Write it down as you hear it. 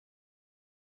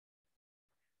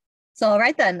So, all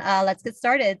right then, let's get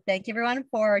started. Thank you everyone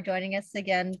for joining us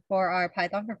again for our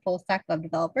Python for Full Stack Web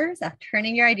Developers,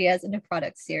 Turning Your Ideas into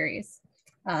Products series.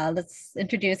 Let's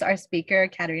introduce our speaker,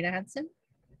 Katerina Hanson.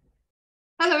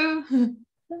 Hello.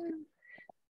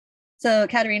 So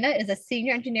Katerina is a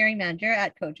senior engineering manager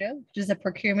at Kojo, which is a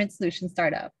procurement solution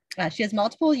startup. She has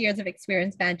multiple years of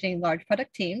experience managing large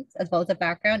product teams, as well as a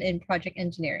background in project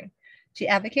engineering. She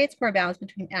advocates for a balance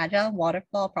between agile and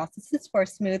waterfall processes for a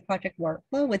smooth project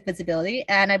workflow with visibility.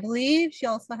 And I believe she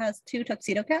also has 2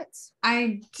 tuxedo cats.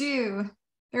 I do.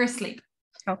 They're asleep.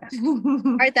 Okay.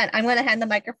 All right, then I'm going to hand the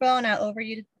microphone over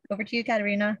to you,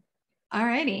 Katerina. All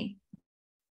righty.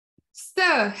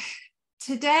 So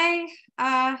today,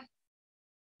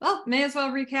 well, may as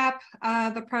well recap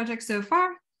the project so far.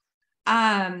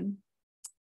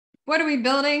 What are we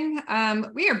building?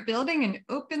 We are building an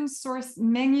open source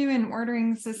menu and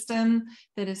ordering system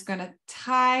that is going to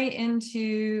tie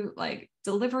into like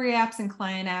delivery apps and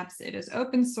client apps. It is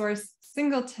open source,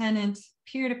 single tenant,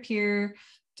 peer-to-peer,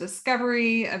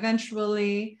 discovery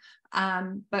eventually,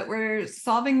 but we're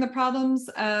solving the problems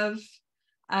of,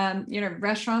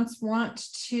 restaurants want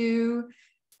to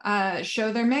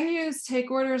show their menus, take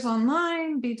orders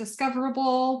online, be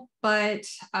discoverable, but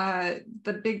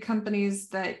the big companies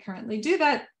that currently do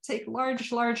that take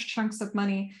large chunks of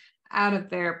money out of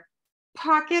their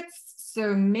pockets.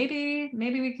 So maybe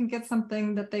we can get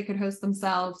something that they could host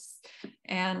themselves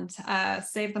and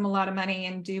save them a lot of money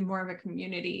and do more of a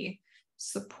community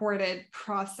supported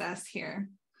process here.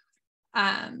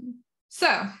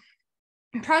 So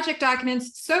project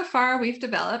documents, so far we've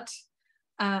developed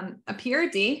a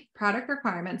PRD, product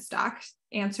requirements doc,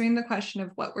 answering the question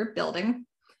of what we're building.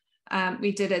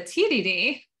 We did a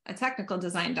TDD, a technical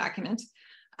design document,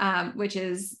 which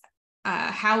is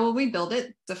how will we build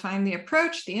it, define the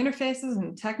approach, the interfaces,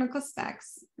 and technical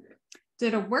specs.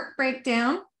 Did a work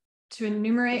breakdown to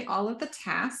enumerate all of the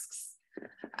tasks.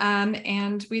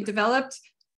 And we developed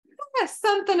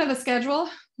something of a schedule,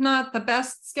 not the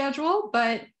best schedule,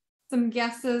 but some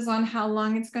guesses on how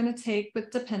long it's going to take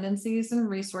with dependencies and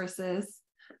resources.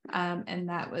 And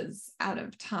that was out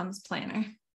of Tom's planner.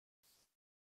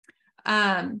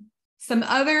 Some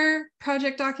other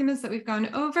project documents that we've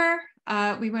gone over,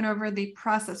 we went over the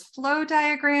process flow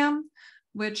diagram,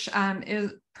 which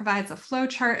provides a flow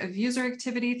chart of user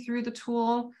activity through the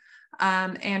tool.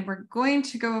 And we're going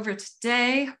to go over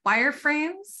today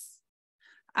wireframes,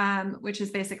 which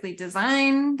is basically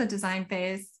the design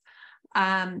phase.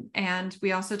 And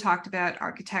we also talked about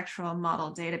architectural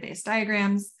model database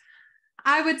diagrams.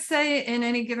 I would say in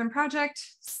any given project,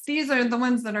 these are the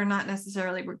ones that are not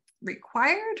necessarily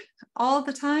required all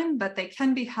the time, but they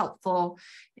can be helpful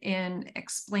in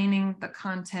explaining the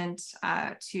content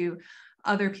to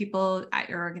other people at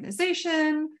your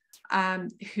organization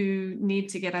who need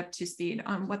to get up to speed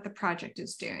on what the project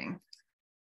is doing.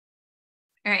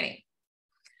 All right,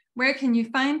 where can you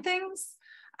find things?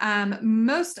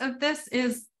 Most of this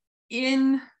is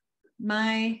in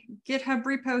my GitHub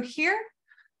repo here.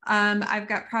 I've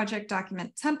got project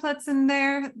document templates in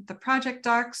there, the project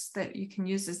docs that you can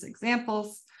use as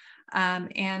examples,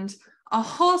 and a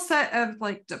whole set of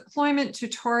like deployment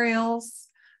tutorials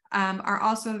are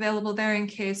also available there in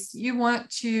case you want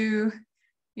to,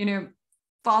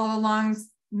 follow along,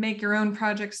 make your own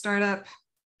project startup,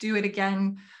 do it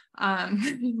again.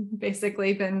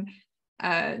 Basically been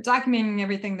documenting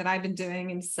everything that I've been doing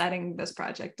and setting this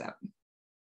project up.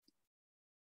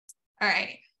 All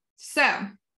right, so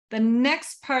the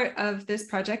next part of this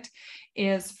project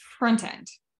is front end.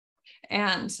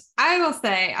 And I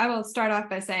will start off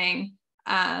by saying,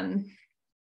 I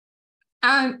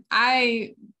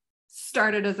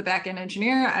started as a backend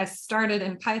engineer. I started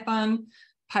in Python.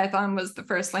 Python was the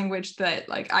first language that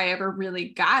I ever really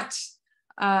got.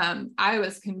 I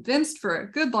was convinced for a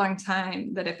good long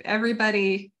time that if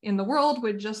everybody in the world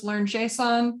would just learn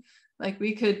JSON,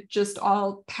 we could just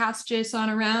all pass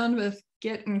JSON around with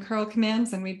git and curl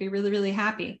commands and we'd be really, really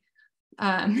happy.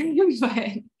 But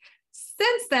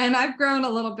since then, I've grown a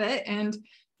little bit and,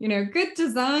 good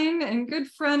design and good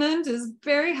front end is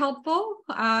very helpful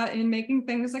in making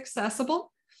things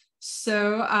accessible.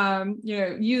 So,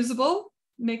 usable,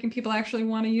 making people actually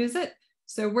want to use it.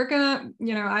 So we're gonna,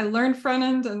 I learned front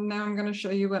end and now I'm gonna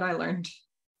show you what I learned.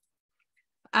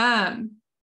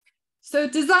 So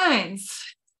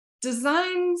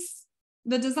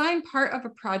the design part of a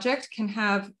project can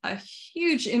have a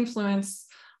huge influence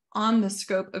on the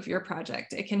scope of your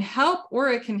project. It can help or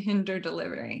it can hinder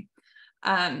delivery.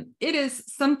 It is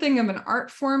something of an art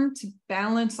form to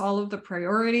balance all of the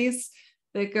priorities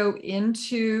that go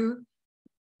into,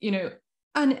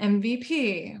 an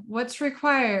MVP. What's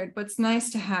required? What's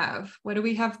nice to have? What do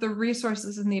we have the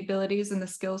resources and the abilities and the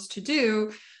skills to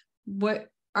do? What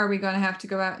are we going to have to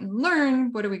go out and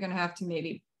learn? What are we going to have to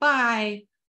maybe buy?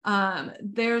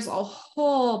 There's a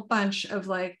whole bunch of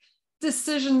like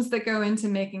decisions that go into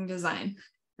making design.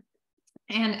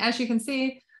 And as you can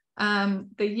see, the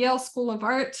Yale School of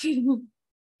Art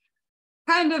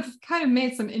kind of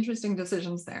made some interesting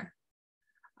decisions there.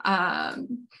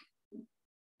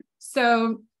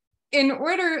 So in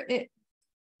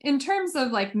terms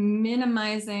of like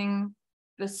minimizing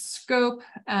the scope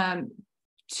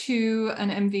to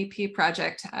an MVP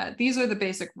project, these are the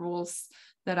basic rules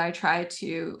that I try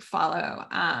to follow.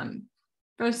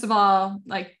 First of all,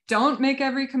 like, don't make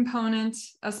every component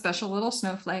a special little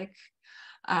snowflake.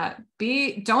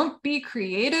 Don't be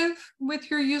creative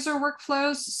with your user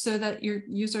workflows so that your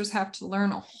users have to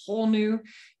learn a whole new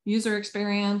user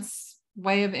experience,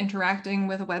 way of interacting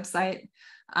with a website.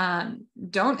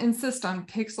 Don't insist on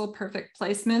pixel perfect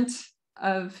placement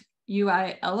of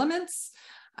UI elements.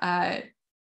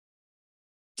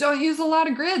 Don't use a lot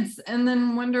of grids and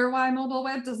then wonder why mobile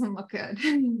web doesn't look good.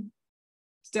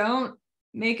 Don't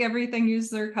make everything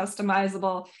user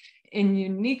customizable in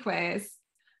unique ways.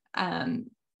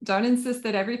 Don't insist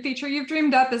that every feature you've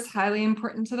dreamed up is highly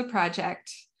important to the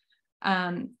project.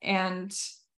 And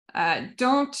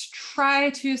don't try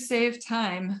to save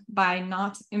time by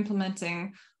not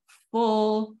implementing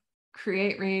full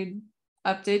create, read,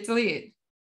 update, delete,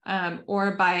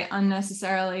 or by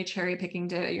unnecessarily cherry picking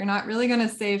data. You're not really going to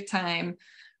save time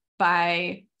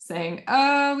by saying,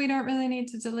 oh, we don't really need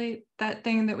to delete that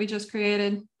thing that we just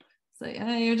created. So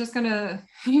you're just gonna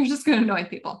annoy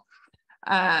people.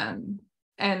 And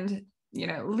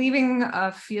leaving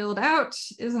a field out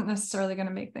isn't necessarily going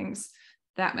to make things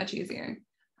that much easier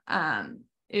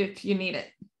if you need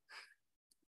it.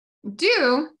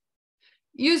 Do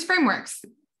use frameworks.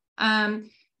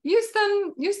 Use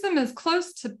them as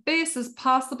close to base as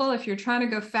possible if you're trying to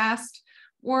go fast,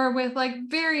 or with like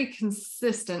very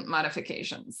consistent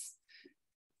modifications.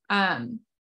 Don't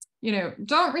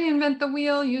reinvent the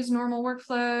wheel, use normal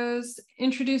workflows,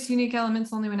 introduce unique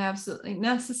elements only when absolutely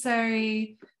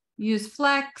necessary, use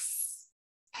Flex,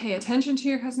 pay attention to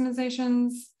your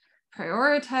customizations,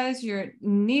 prioritize your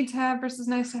need to have versus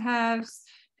nice to haves,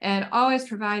 and always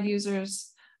provide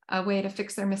users a way to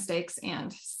fix their mistakes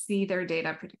and see their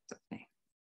data predictably.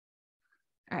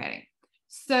 All right,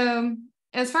 so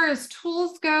as far as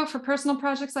tools go for personal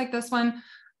projects like this one,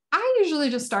 I usually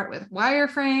just start with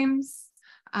wireframes.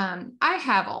 I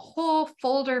have a whole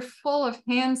folder full of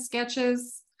hand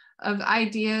sketches of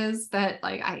ideas that,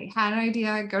 like, I had an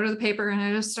idea, I go to the paper and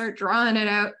I just start drawing it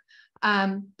out.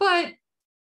 But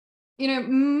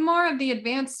more of the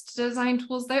advanced design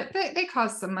tools, they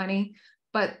cost some money,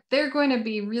 but they're going to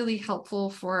be really helpful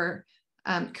for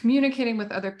communicating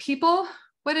with other people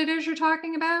what it is you're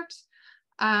talking about,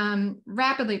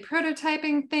 rapidly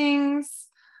prototyping things,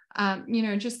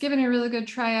 just giving it a really good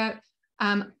tryout.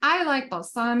 I like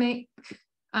Balsamiq.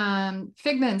 Figma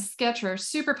and Sketch are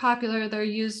super popular. They're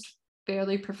used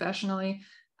fairly professionally.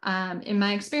 In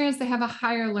my experience, they have a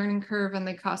higher learning curve and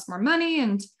they cost more money.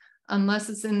 And unless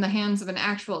it's in the hands of an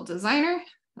actual designer,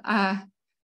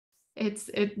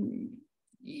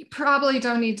 you probably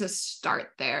don't need to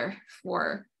start there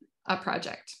for a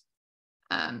project.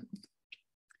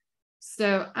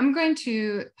 So I'm going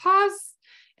to pause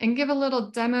and give a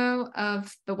little demo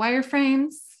of the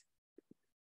wireframes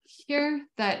here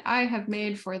that I have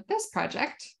made for this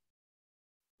project.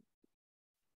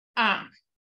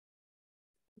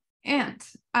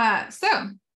 So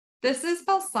this is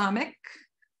Balsamiq.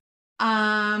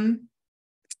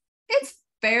 It's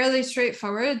fairly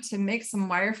straightforward to make some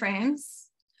wireframes.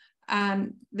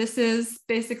 This is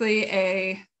basically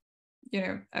a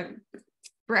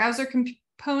browser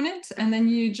component, and then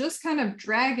you just kind of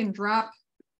drag and drop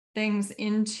things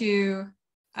into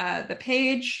the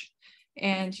page.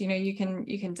 And you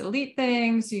can delete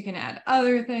things, you can add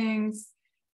other things.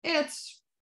 It's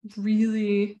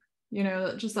really,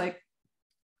 just like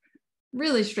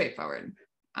really straightforward.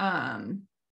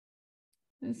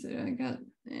 Let's see, I got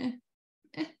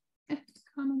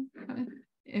common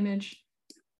image.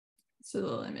 It's a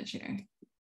little image here,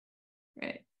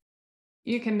 right?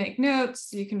 You can make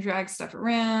notes, you can drag stuff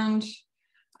around.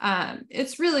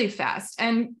 It's really fast.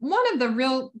 And one of the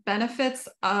real benefits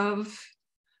of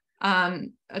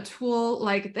a tool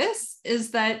like this is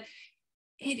that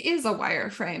it is a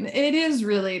wireframe. It is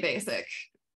really basic.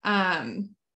 And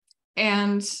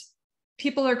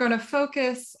people are going to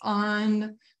focus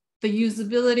on the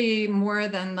usability more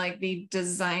than like the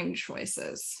design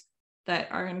choices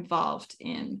that are involved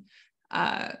in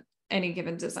any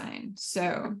given design.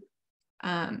 So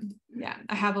yeah,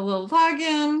 I have a little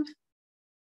login.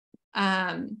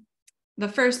 The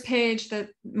first page that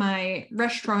my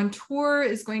restaurateur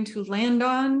is going to land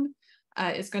on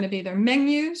is going to be their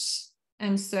menus.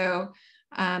 And so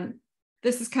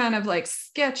this is kind of like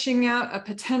sketching out a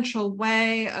potential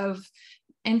way of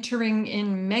entering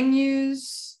in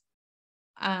menus.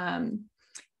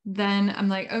 Then I'm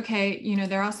like, okay, you know,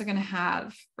 they're also going to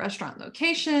have restaurant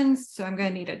locations. So I'm going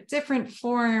to need a different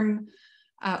form.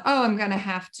 Oh, I'm going to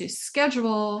have to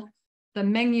schedule the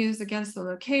menus against the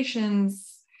locations.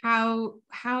 How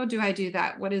do I do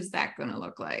that? What is that going to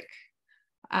look like?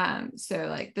 So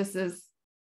like, this is,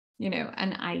 you know,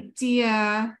 an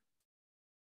idea.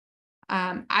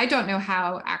 I don't know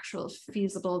how actual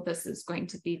feasible this is going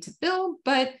to be to build,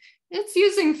 but it's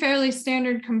using fairly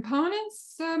standard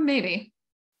components, so maybe.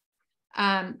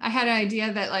 I had an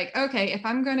idea that like, okay, if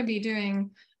I'm going to be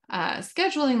doing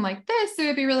scheduling like this, it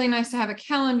would be really nice to have a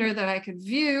calendar that I could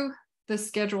view the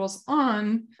schedules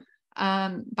on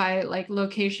by like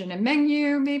location and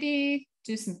menu, maybe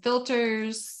do some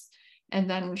filters and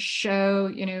then show,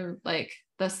 you know, like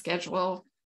the schedule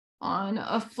on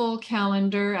a full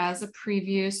calendar as a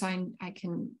preview. So I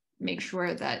can make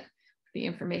sure that the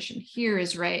information here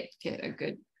is right, get a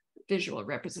good visual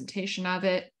representation of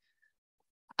it.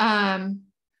 I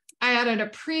added a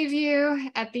preview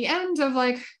at the end of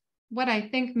like what I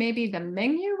think maybe the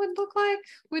menu would look like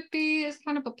would be as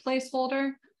kind of a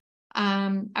placeholder.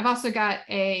 I've also got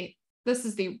this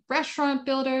is the restaurant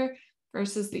builder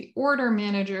versus the order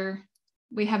manager.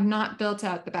 We have not built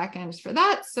out the backends for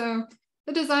that. So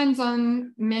the designs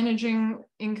on managing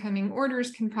incoming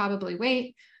orders can probably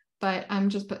wait, but I'm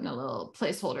just putting a little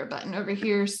placeholder button over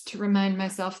here to remind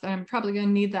myself that I'm probably going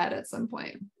to need that at some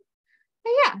point.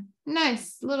 But yeah,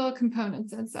 nice little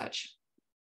components and such.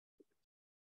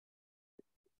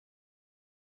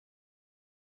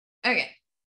 Okay.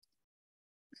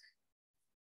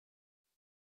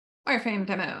 Wireframe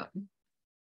demo.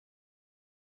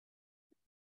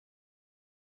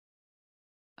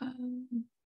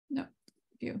 No,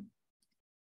 view.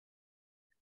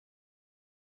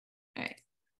 All right.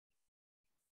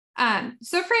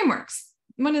 So frameworks.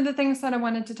 One of the things that I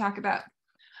wanted to talk about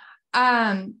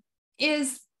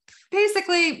is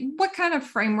basically what kind of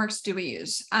frameworks do we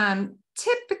use?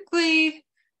 Typically,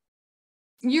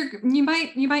 you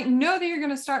might know that you're going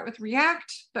to start with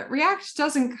React, but React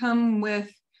doesn't come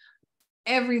with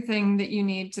everything that you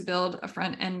need to build a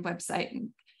front-end website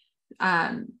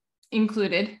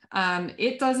included.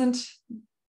 It doesn't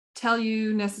tell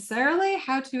you necessarily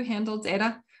how to handle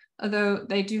data, although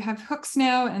they do have hooks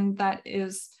now, and that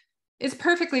is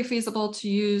perfectly feasible to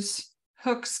use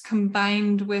hooks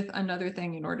combined with another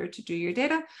thing in order to do your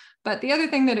data. But the other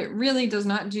thing that it really does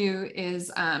not do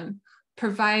is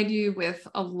provide you with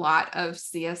a lot of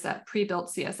CSS, pre-built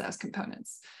CSS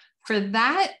components. For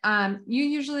that, you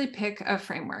usually pick a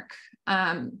framework.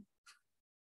 I've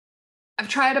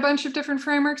tried a bunch of different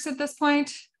frameworks at this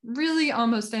point. Really,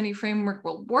 almost any framework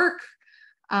will work.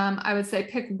 I would say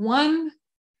pick one.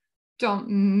 Don't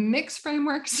mix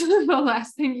frameworks. The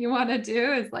last thing you want to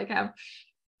do is like have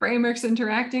frameworks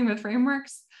interacting with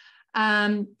frameworks.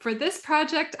 For this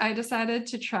project, I decided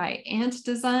to try Ant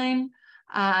Design.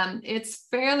 It's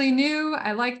fairly new.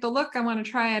 I like the look. I want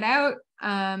to try it out.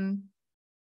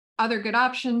 Other good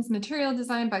options, Material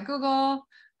Design by Google,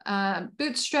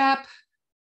 Bootstrap.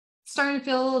 Starting to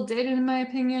feel a little dated in my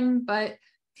opinion, but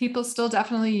people still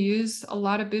definitely use a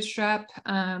lot of Bootstrap.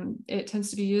 It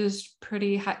tends to be used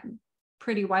pretty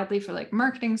widely for like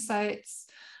marketing sites.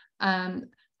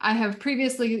 I have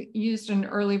previously used an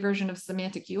early version of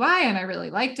Semantic UI and I really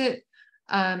liked it.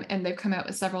 And they've come out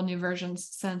with several new versions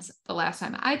since the last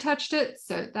time I touched it.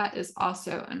 So that is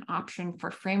also an option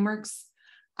for frameworks.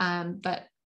 But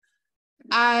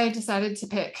I decided to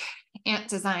pick Ant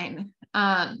Design.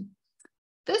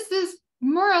 This is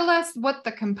more or less what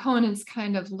the components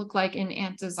kind of look like in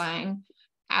Ant Design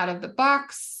out of the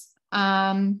box.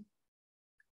 Yeah,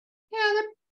 they're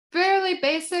fairly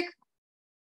basic.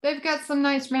 They've got some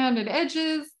nice rounded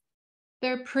edges.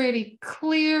 They're pretty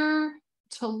clear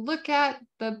to look at.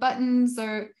 The buttons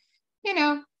are, you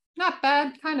know, not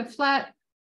bad, kind of flat,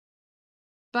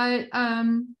 but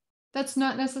that's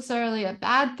not necessarily a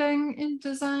bad thing in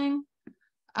design.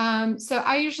 So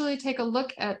I usually take a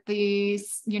look at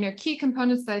these, you know, key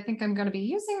components that I think I'm going to be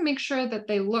using, make sure that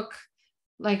they look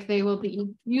like they will be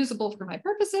usable for my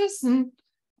purposes. And,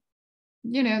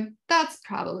 you know, that's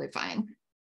probably fine.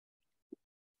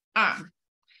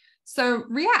 So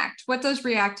React, what does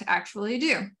React actually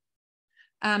do?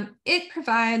 It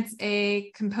provides a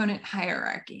component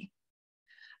hierarchy.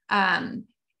 And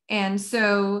And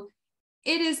so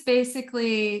it is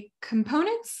basically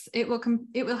components. It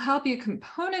will help you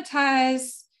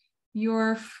componentize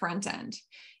your front end.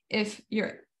 If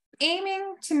you're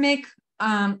aiming to make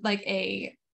like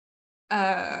a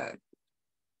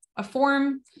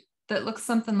form that looks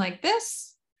something like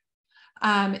this,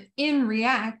 in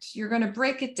React, you're going to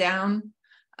break it down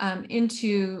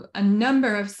into a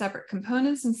number of separate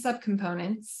components and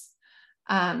subcomponents.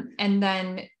 And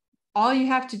then all you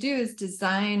have to do is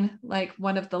design like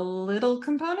one of the little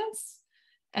components,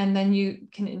 and then you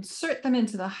can insert them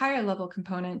into the higher level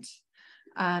component.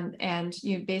 And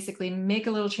you basically make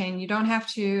a little chain. You don't have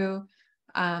to, you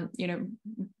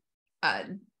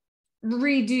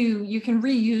can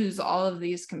reuse all of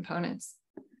these components.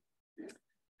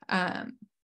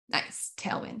 Nice.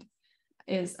 Tailwind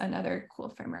is another cool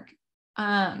framework.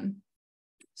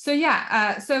 So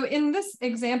yeah, so in this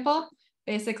example,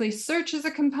 basically search is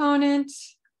a component.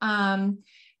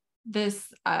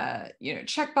 This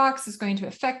checkbox is going to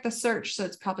affect the search, so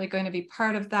it's probably going to be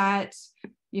part of that.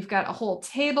 You've got a whole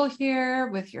table here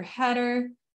with your header,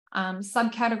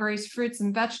 subcategories, fruits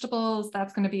and vegetables.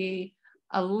 That's going to be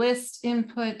a list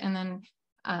input, and then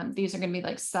these are going to be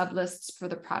like sub lists for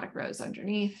the product rows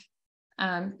underneath.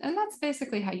 And that's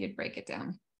basically how you'd break it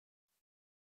down.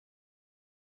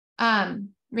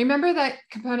 Remember that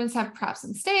components have props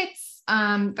and states.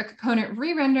 The component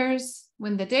re-renders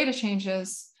when the data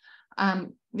changes.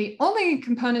 The only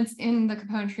components in the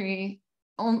component tree,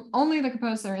 only the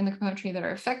components that are in the component tree that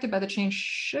are affected by the change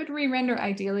should re-render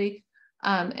ideally.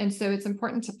 And so it's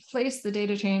important to place the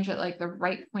data change at like the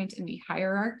right point in the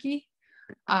hierarchy,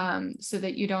 so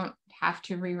that you don't have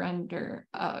to re-render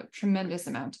a tremendous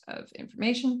amount of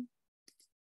information.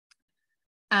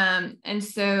 And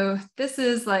so this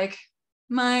is like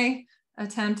my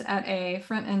attempt at a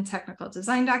front-end technical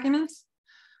design document.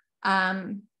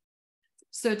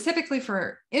 So typically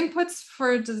for inputs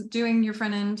for doing your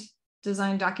front-end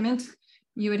design document,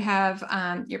 you would have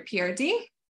your PRD,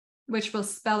 which will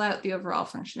spell out the overall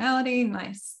functionality,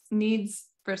 nice needs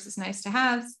versus nice to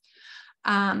haves.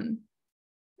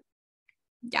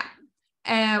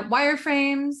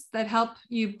 Wireframes that help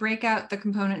you break out the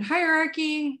component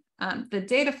hierarchy. The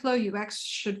data flow UX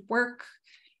should work.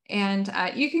 And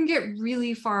you can get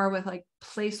really far with like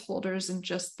placeholders and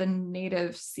just the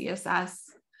native CSS.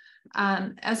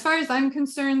 As far as I'm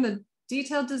concerned, the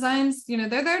detailed designs, they're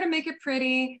there to make it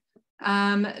pretty.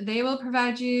 They will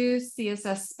provide you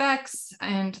CSS specs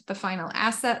and the final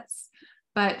assets.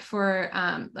 But for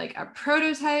like a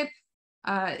prototype,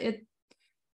 it's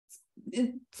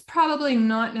probably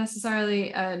not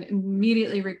necessarily an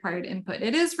immediately required input.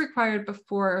 It is required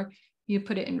before you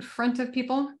put it in front of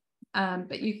people,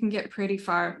 but you can get pretty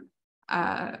far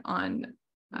on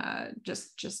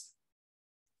just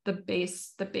the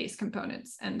base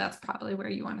components, and that's probably where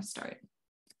you want to start.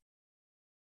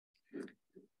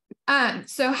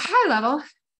 So high level,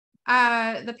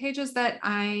 the pages that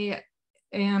I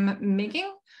am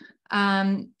making,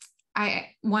 I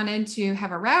wanted to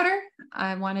have a router.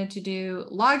 I wanted to do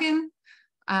login.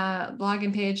 The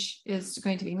login page is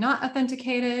going to be not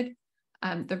authenticated.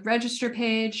 The register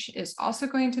page is also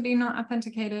going to be not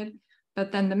authenticated,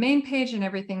 but then the main page and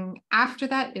everything after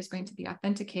that is going to be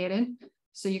authenticated.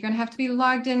 So you're going to have to be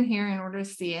logged in here in order to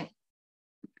see it.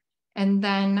 And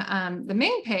then the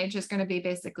main page is going to be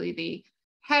basically the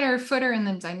header, footer, and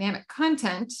then dynamic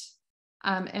content.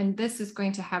 And this is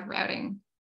going to have routing.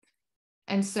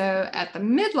 And so at the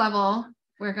mid-level,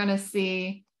 we're going to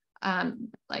see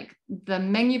like the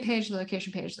menu page, the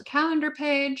location page, the calendar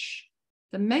page.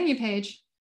 The menu page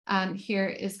here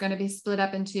is going to be split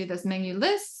up into this menu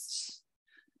list,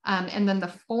 and then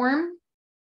the form.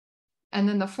 And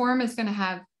then the form is going to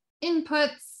have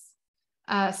inputs,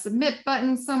 submit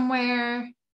button somewhere.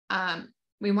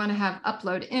 We want to have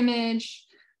upload image.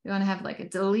 We want to have like a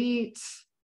delete.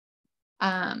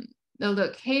 The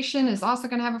location is also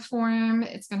going to have a form.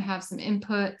 It's going to have some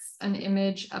inputs, an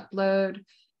image, upload,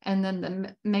 and then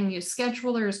the menu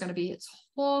scheduler is going to be its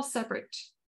whole separate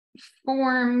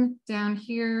form. Down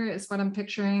here is what I'm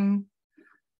picturing.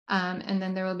 And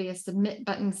then there will be a submit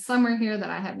button somewhere here that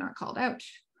I have not called out.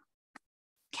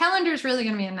 Calendar is really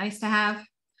going to be a nice to have.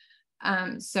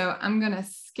 So I'm going to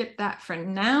skip that for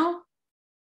now.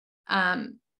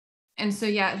 And so,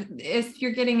 yeah, if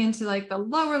you're getting into like the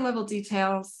lower level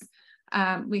details,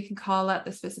 we can call out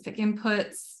the specific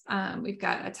inputs. We've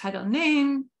got a title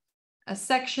name, a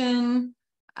section.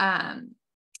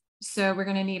 So we're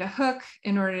going to need a hook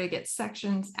in order to get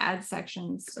sections, add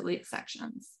sections, delete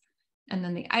sections. And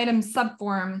then the item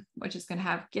subform, which is going to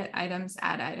have get items,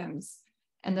 add items.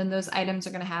 And then those items are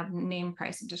going to have name,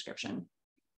 price, and description.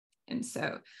 And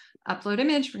so upload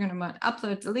image, we're going to want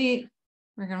upload, delete.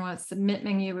 We're going to want submit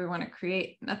menu. We want to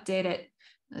create and update it.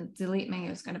 The delete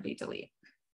menu is going to be delete.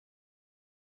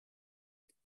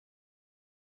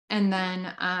 And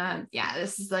then, yeah,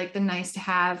 this is like the nice to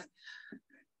have.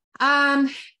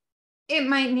 It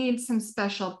might need some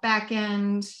special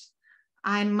backend.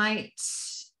 I might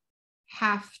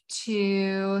have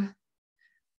to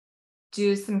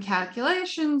do some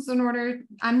calculations in order.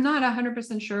 I'm not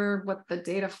 100% sure what the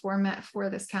data format for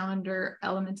this calendar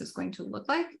element is going to look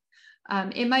like.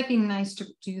 It might be nice to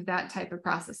do that type of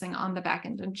processing on the back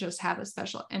end and just have a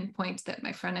special endpoint that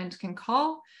my front end can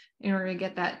call in order to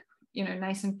get that, you know,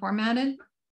 nice and formatted.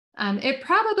 It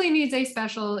probably needs a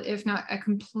special, if not a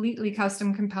completely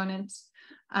custom component.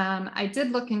 I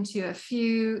did look into a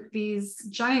few. These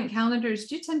giant calendars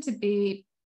do tend to be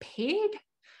paid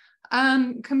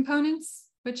components,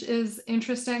 which is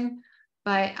interesting,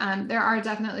 but there are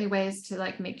definitely ways to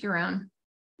like make your own.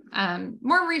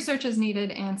 More research is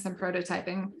needed and some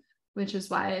prototyping, which is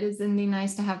why it is in the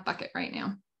nice to have bucket right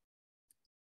now.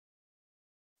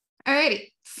 All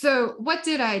righty, so what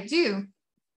did I do?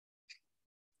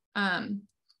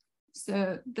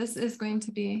 So this is going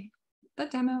to be the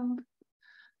demo.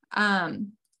 All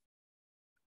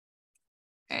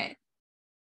right.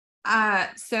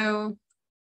 So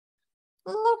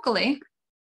locally,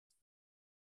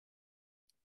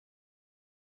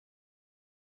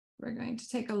 we're going to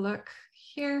take a look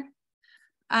here.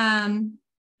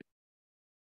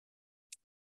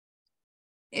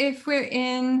 If we're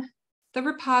in the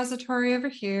repository over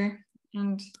here,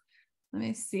 and let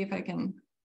me see if I can,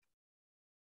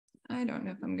 I don't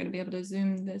know if I'm going to be able to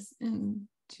zoom this in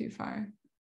too far.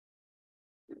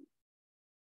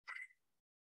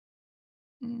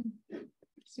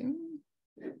 Zoom.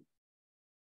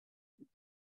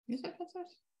 Is that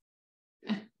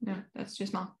no, that's too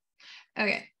small.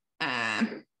 Okay.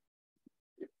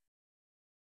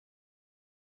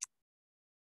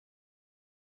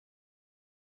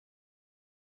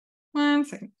 1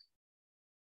 second.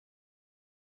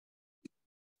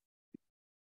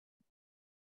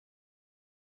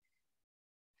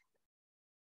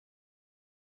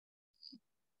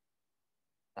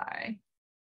 Sorry.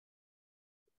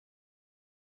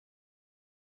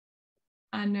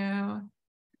 I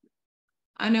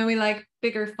know we like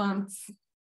bigger fonts.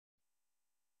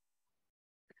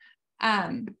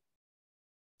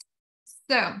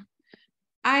 So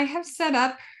I have set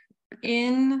up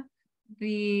in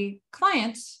the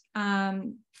client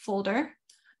folder,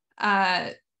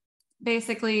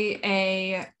 basically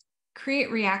a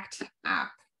create React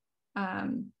app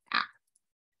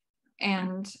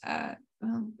and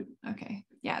well, okay,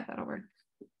 yeah, that'll work.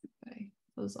 Okay,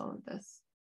 close all of this.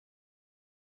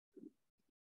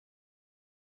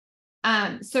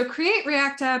 So create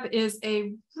React app is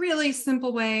a really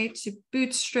simple way to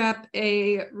bootstrap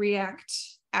a React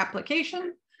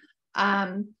application.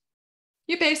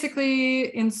 You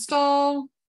basically install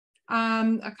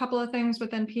a couple of things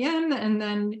with npm, and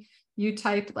then you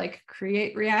type like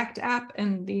create React app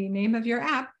and the name of your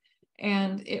app,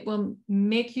 and it will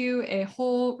make you a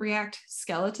whole React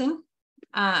skeleton.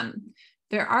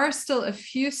 There are still a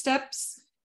few steps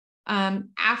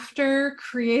after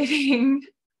creating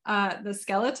the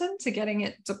skeleton to getting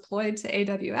it deployed to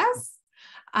AWS.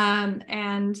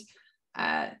 And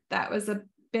that was a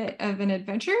bit of an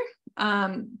adventure.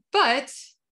 But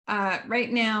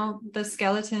right now, the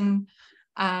skeleton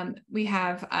we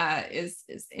have is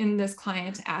in this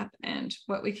client app. And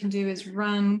what we can do is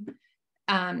run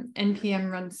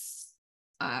npm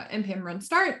run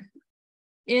start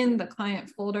in the client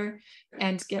folder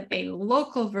and get a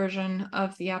local version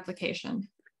of the application.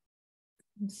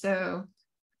 So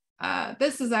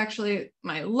this is actually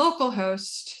my local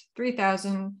host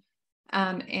 3000,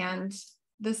 and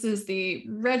this is the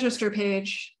register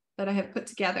page that I have put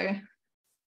together.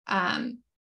 And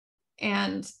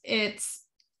it's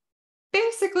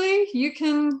basically, you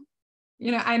can,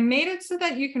 you know, I made it so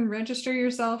that you can register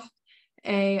yourself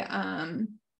a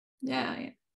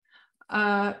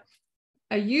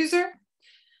user.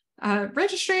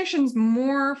 Registration's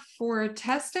more for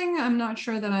testing. I'm not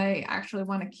sure that I actually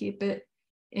want to keep it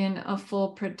in a full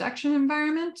production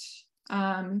environment,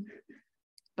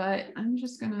 but I'm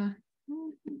just gonna,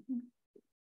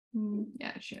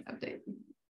 yeah, it should update.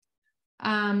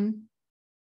 I'm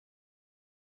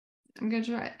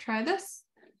gonna try this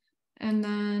and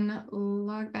then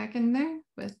log back in there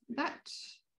with that.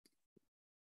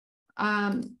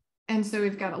 And so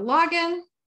we've got a login.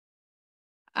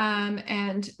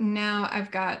 And now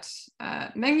I've got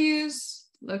menus,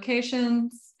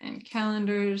 locations, and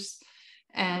calendars.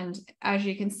 And as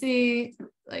you can see,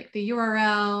 like the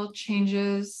URL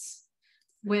changes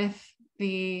with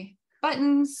the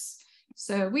buttons.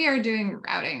 So we are doing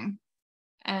routing,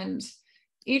 and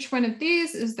each one of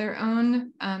these is their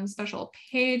own special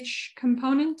page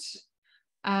component.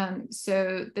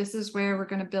 So this is where we're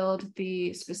going to build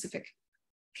the specific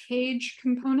page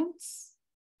components.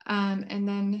 And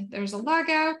then there's a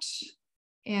logout,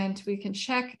 and we can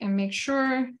check and make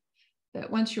sure that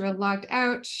once you are logged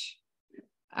out,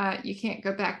 you can't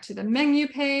go back to the menu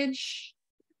page.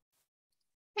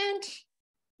 And,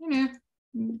 you know,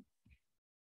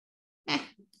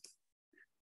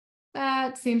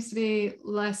 that seems to be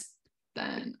less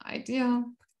than ideal.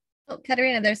 Oh,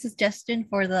 Katerina, there's a suggestion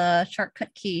for the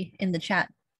shortcut key in the chat.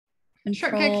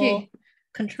 Shortcut key.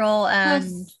 Control and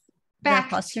the back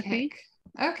apostrophe. tick.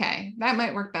 Okay, that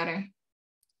might work better.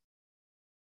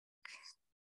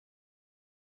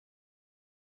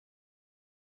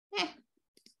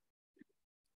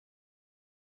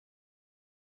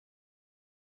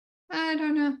 I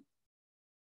don't know.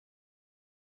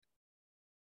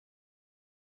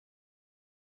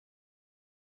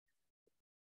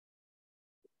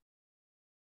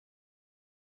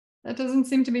 That doesn't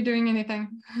seem to be doing anything.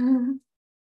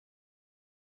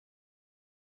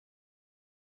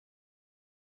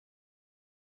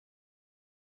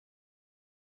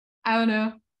 I don't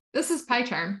know. This is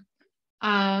PyCharm.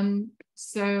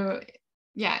 So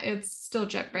yeah, it's still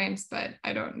JetBrains, but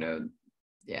I don't know.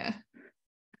 Yeah.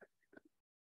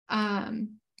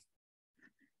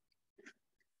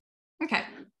 Okay.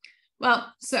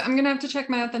 Well, so I'm gonna have to check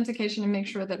my authentication and make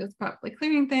sure that it's properly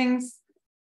clearing things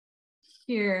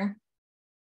here.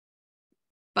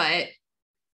 But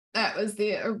that was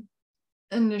the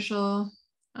initial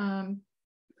attempt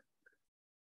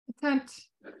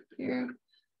here.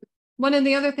 One of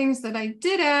the other things that I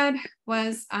did add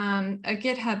was a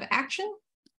GitHub action.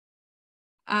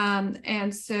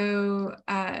 And so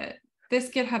this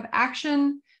GitHub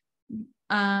action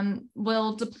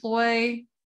will deploy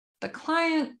the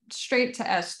client straight to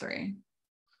S3,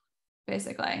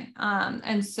 basically.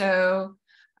 And so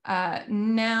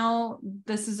now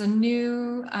this is a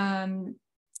new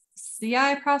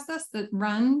CI process that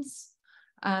runs.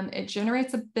 It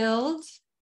generates a build.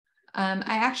 I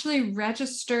actually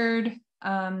registered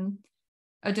a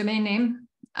domain name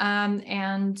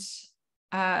and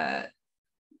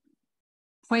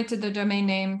pointed the domain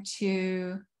name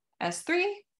to S3,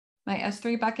 my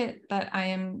S3 bucket that I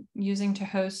am using to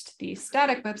host the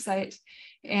static website.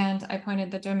 And I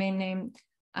pointed the domain name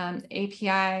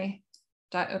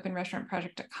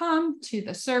api.openrestaurantproject.com to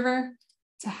the server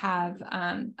to have,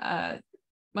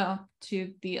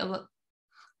 to the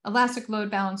Elastic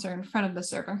load balancer in front of the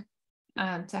server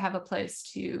to have a place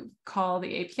to call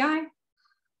the API.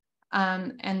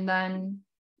 And then,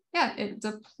 yeah, it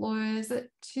deploys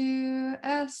it to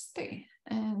S3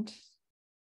 and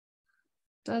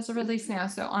does a release now.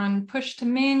 So on push to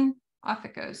main, off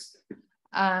it goes.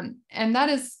 And that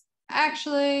is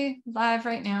actually live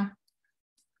right now.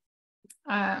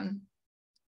 And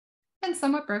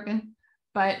somewhat broken,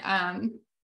 but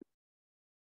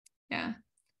yeah.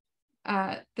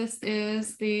 This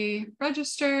is the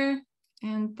register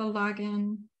and the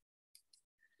login.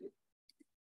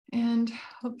 And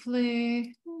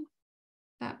hopefully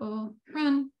that will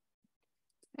run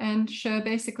and show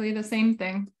basically the same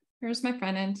thing. Here's my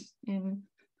front end in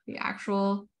the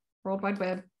actual World Wide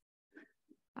Web,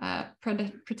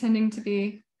 pretending to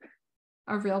be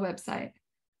a real website.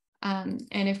 And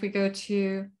if we go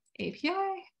to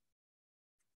API,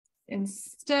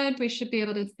 instead, we should be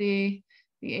able to see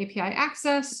the API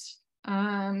access.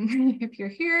 If you're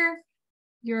here,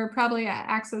 you're probably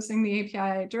accessing the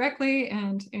API directly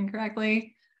and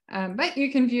incorrectly, but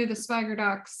you can view the Swagger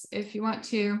docs if you want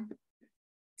to.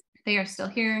 They are still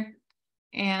here,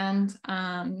 and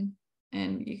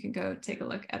you can go take a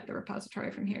look at the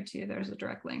repository from here too. There's a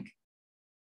direct link.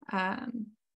 So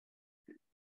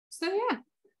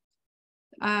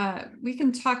yeah, we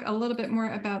can talk a little bit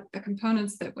more about the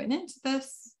components that went into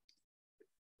this.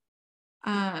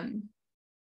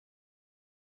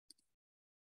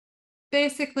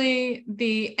 Basically,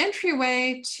 the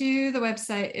entryway to the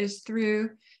website is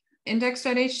through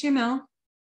index.html.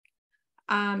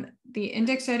 The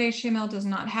index.html does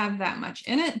not have that much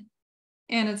in it,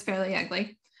 and it's fairly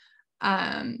ugly.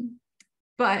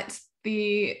 But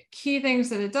the key things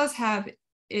that it does have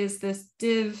is this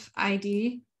div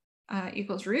ID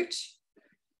equals root.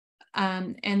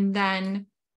 And then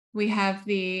we have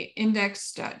the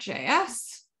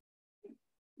index.js,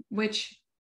 which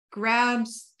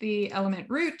grabs the element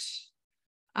root,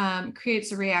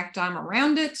 creates a React DOM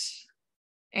around it,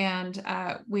 And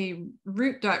we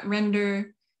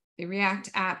root.render the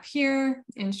React app here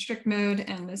in strict mode.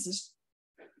 And this is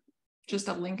just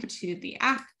a link to the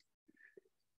app.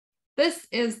 This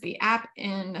is the app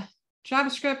in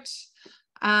JavaScript.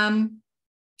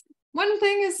 One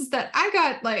thing is that I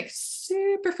got like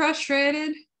super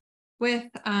frustrated with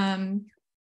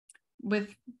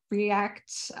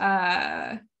React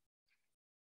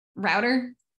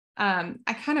router.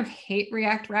 I kind of hate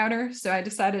React router, so I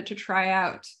decided to try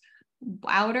out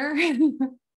Wouter,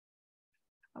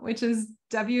 which is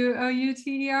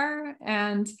WOUTER,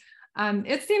 and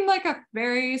it seemed like a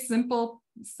very simple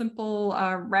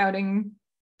routing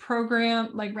program,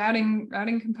 like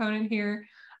routing component here,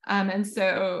 and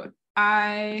so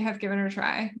I have given it a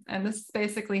try. And this is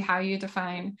basically how you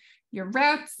define your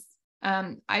routes.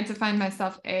 I defined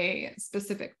myself a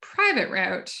specific private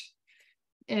route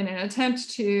in an attempt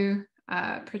to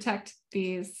protect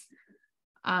these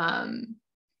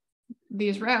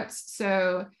routes.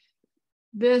 So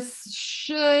this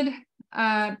should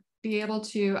be able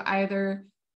to either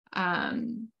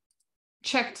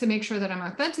check to make sure that I'm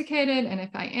authenticated, and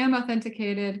if I am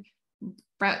authenticated,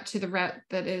 route to the route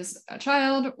that is a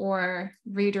child, or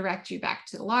redirect you back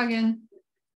to the login.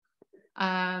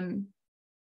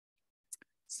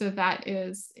 So that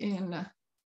is in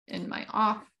my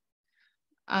auth.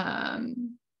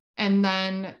 And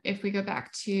then if we go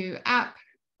back to app,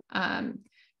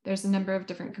 there's a number of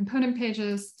different component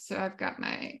pages. So I've got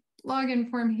my login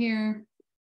form here.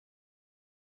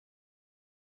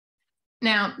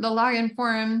 Now the login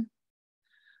form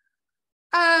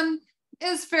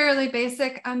is fairly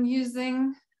basic. I'm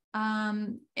using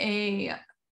a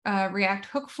React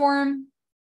hook form,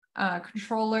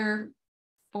 controller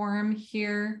form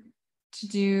here to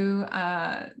do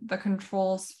the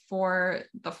controls for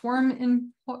the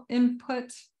form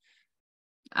input.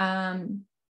 I've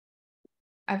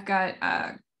got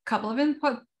a couple of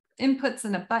inputs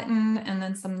and a button, and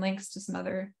then some links to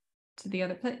the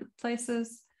other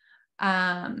places.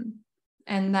 And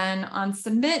then on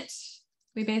submit,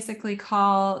 we basically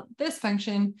call this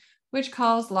function, which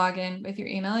calls login with your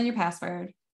email and your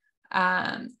password.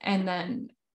 And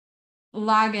then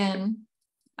login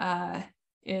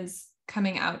is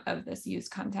coming out of this use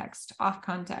context, off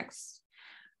context.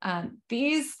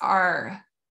 These are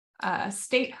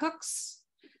state hooks.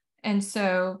 And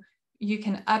so you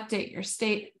can update your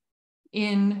state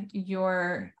in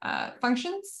your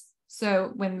functions.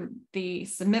 So when the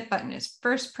submit button is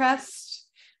first pressed,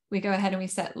 we go ahead and we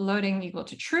set loading equal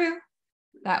to true.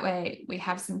 That way we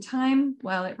have some time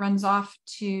while it runs off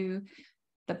to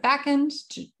the backend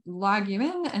to log you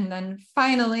in. And then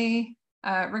finally,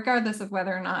 regardless of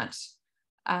whether or not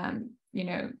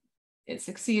it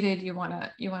succeeded, you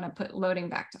wanna put loading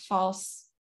back to false.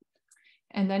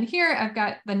 And then here I've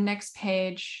got the next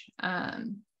page,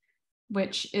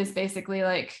 which is basically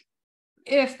like,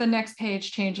 if the next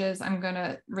page changes, I'm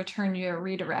gonna return you a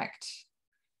redirect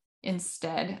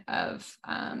instead of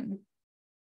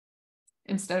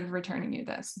returning you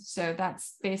this. So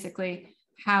that's basically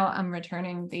how I'm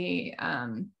returning the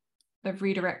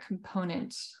redirect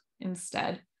component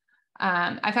instead.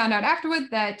 I found out afterward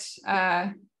that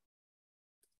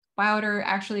Wouter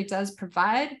actually does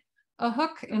provide a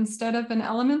hook instead of an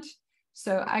element.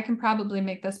 So I can probably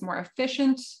make this more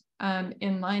efficient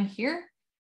in line here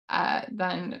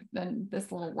than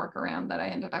this little workaround that I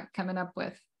ended up coming up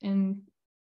with in,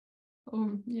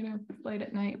 late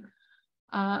at night.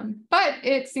 But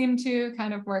it seemed to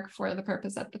kind of work for the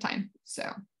purpose at the time.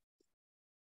 So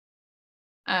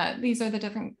these are the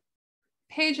different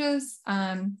pages.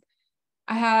 I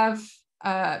have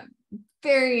a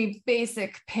very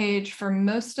basic page for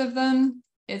most of them.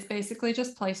 It's basically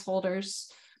just placeholders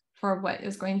for what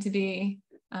is going to be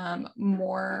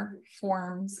more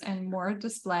forms and more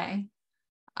display.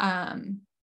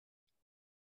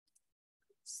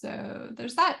 So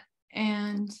there's that.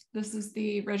 And this is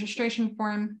the registration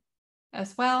form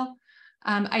as well.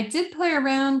 I did play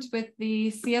around with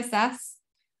the CSS.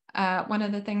 One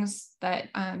of the things that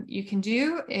you can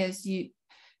do is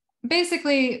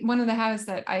basically, one of the hacks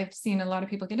that I've seen a lot of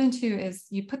people get into is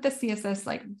you put the CSS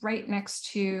like right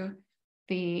next to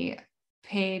the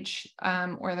page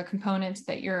or the component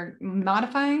that you're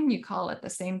modifying. You call it the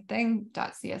same thing,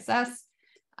 .css.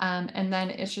 And then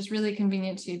it's just really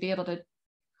convenient to be able to,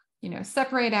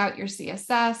 separate out your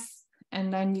CSS,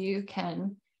 and then you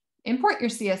can import your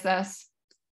CSS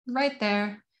right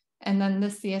there. And then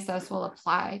this CSS will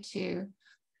apply to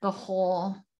the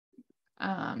whole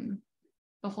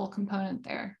component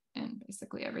there and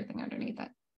basically everything underneath it.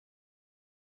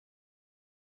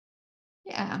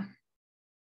 Yeah.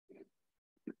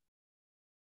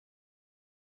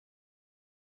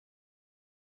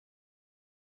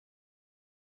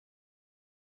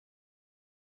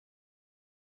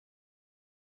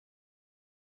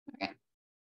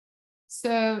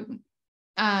 So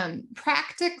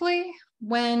practically,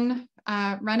 when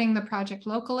running the project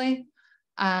locally,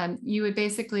 you would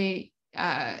basically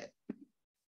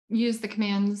use the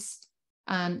commands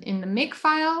in the make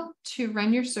file to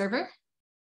run your server.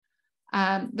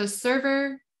 The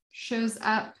server shows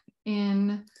up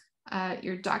in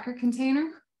your Docker container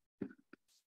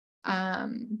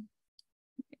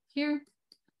here.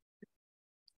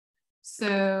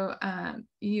 So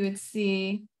you would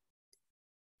see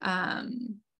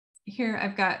here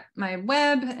I've got my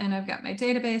web and I've got my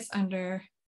database under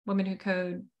Women Who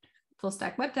Code Full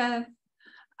Stack Web Dev.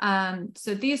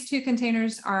 So these two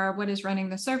containers are what is running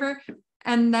the server.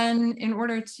 And then in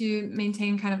order to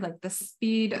maintain kind of like the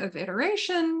speed of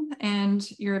iteration and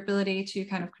your ability to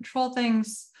kind of control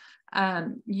things,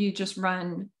 you just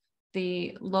run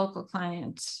the local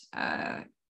client,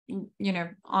 you know,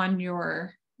 on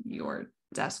your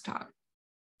desktop.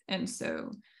 And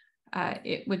so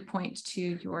it would point to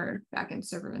your backend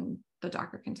server in the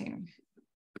Docker container.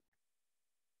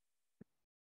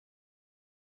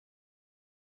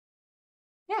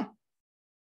 Yeah.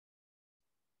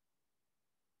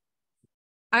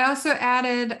 I also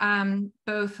added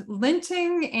both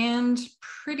linting and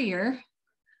prettier,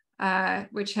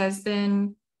 which has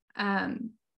been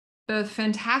both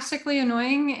fantastically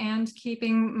annoying and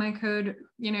keeping my code,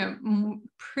 you know,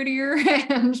 prettier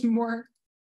and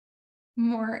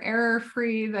more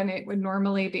error-free than it would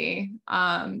normally be.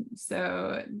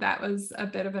 So that was a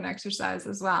bit of an exercise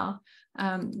as well.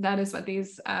 That is what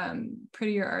these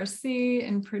prettier RC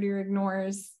and prettier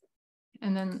ignores,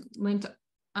 and then lint,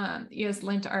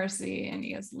 ESLint RC and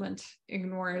ESLint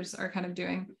ignores are kind of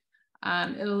doing.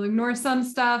 It'll ignore some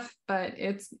stuff, but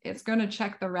it's going to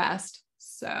check the rest.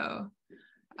 So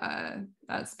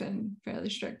that's been fairly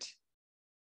strict.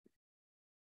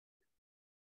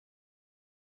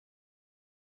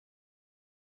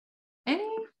 Any?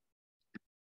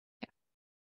 Yeah.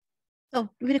 Oh,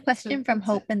 we had a question from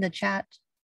Hope in the chat.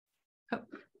 Hope.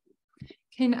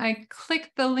 Can I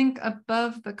click the link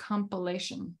above the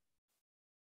compilation?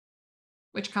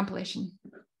 Which compilation?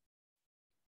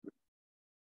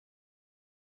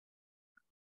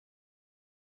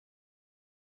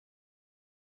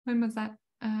 When was that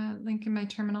link in my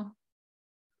terminal?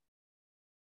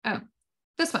 Oh,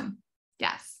 this one.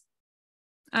 Yes.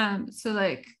 So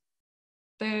like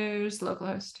there's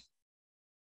localhost.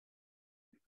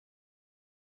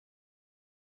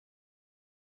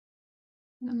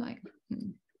 And I'm like,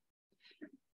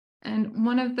 And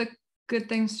one of the good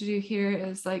things to do here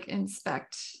is like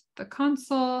inspect the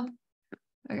console.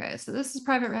 Okay, so this is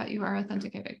private route, you are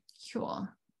authenticated. Cool.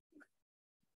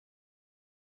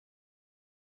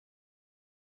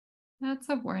 That's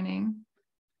a warning.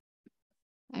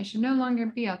 I should no longer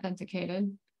be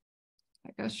authenticated. I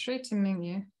go straight to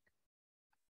menu.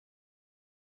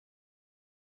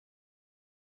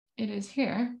 It is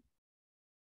here.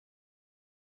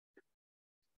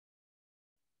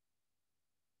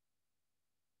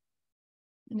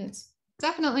 And it's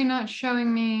definitely not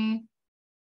showing me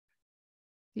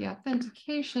the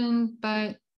authentication,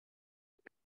 but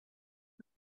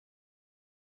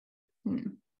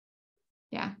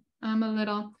yeah, I'm a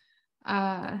little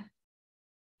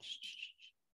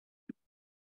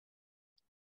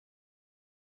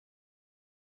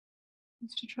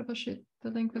just to troubleshoot. The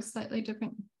link was slightly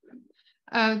different.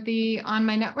 The on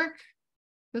my network,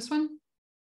 this one.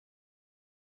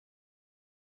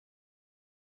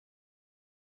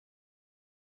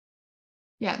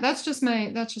 Yeah, that's just my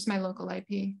local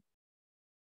IP.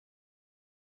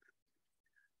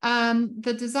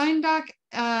 The design doc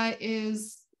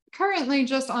is currently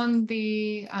just on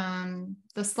the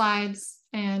slides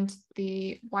and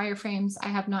the wireframes. I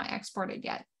have not exported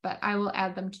yet, but I will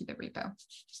add them to the repo.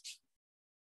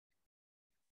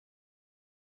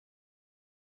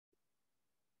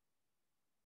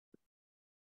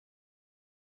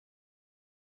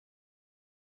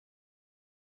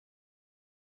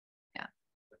 Yeah.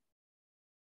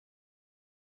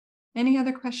 Any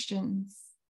other questions?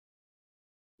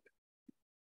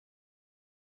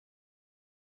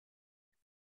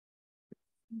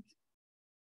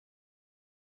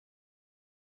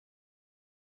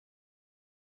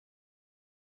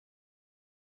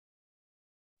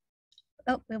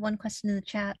 Oh, we have one question in the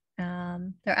chat.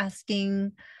 They're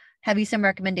asking, have you some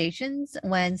recommendations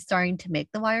when starting to make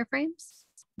the wireframes?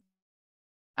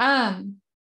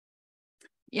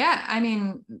 Yeah, I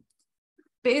mean,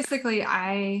 basically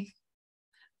I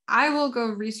will go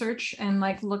research and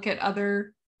like look at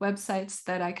other websites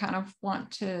that I kind of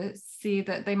want to see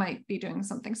that they might be doing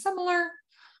something similar,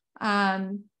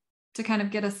 to kind of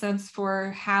get a sense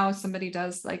for how somebody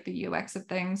does like the UX of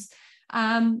things.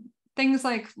 things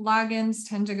like logins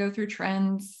tend to go through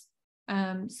trends.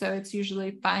 So it's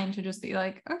usually fine to just be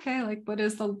like, okay, like what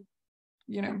is the,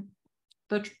 you know,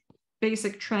 the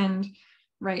basic trend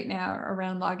right now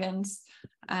around logins?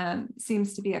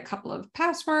 Seems to be a couple of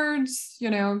passwords, you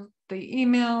know, the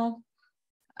email,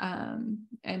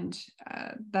 and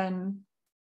then,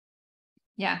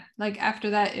 yeah, like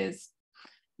after that is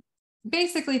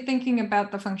basically thinking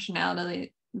about the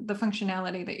functionality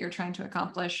that you're trying to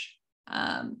accomplish.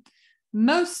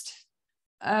 Most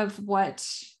of what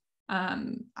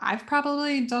I've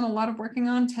probably done a lot of working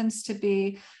on tends to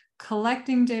be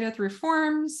collecting data through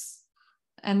forms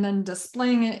and then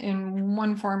displaying it in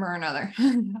one form or another.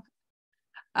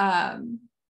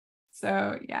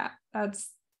 So yeah, that's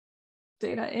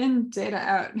data in, data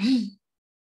out.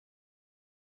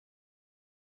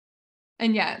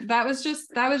 And yeah, that was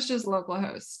just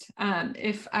localhost.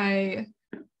 If I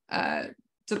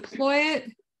deploy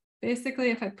it,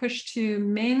 basically if I push to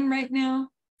main right now,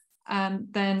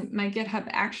 then my GitHub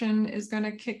action is going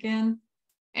to kick in,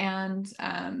 and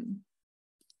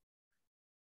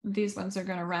these ones are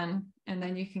going to run, and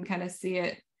then you can kind of see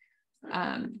it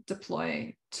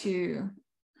deploy to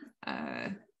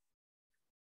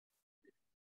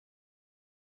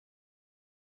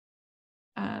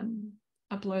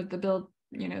upload the build,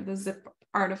 you know, the zip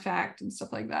artifact and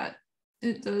stuff like that.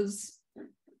 It does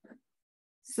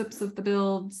zips of the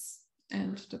builds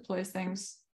and deploys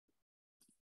things.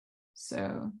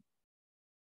 So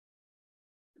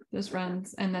this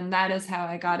runs, and then that is how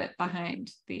I got it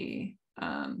behind the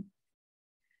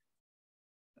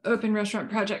open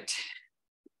restaurant project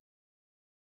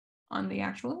on the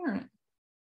actual internet.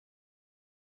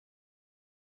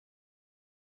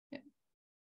 Yeah.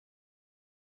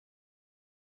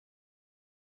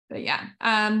 But yeah,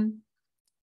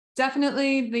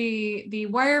 definitely the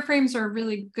wireframes are a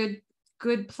really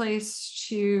good place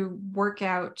to work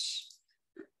out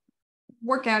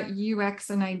UX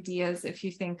and ideas if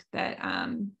you think that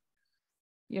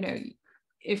you know,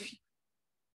 if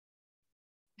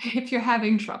you're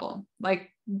having trouble.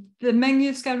 Like the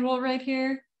menu schedule right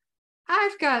here,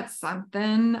 I've got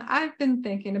something, I've been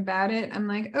thinking about it. I'm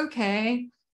like, okay,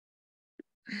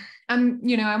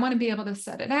 you know, I want to be able to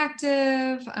set it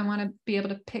active. I want to be able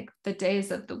to pick the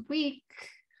days of the week.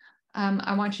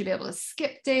 I want you to be able to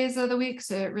skip days of the week.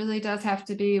 So it really does have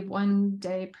to be one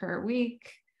day per week.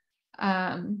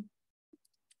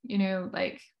 You know,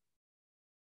 like,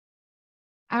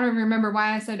 I don't remember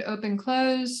why I said open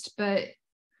closed, but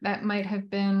that might have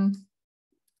been,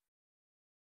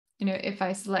 you know, if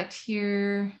I select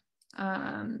here,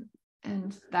 and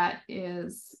that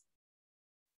is,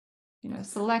 you know,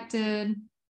 selected.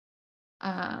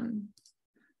 I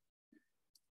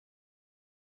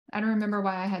don't remember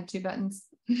why I had two buttons,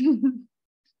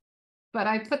 but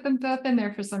I put them both in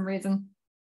there for some reason.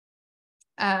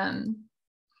 Oh,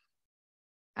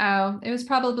 it was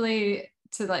probably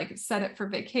to like set it for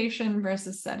vacation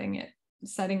versus setting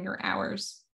your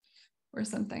hours or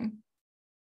something.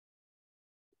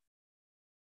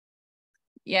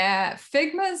 Yeah,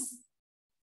 Figma's,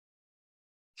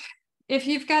 if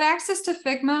you've got access to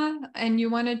Figma and you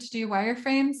wanted to do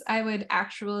wireframes, I would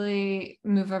actually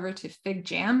move over to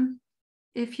FigJam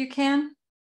if you can.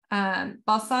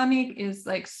 Balsamiq is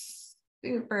like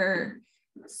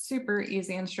super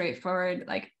easy and straightforward.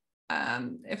 Like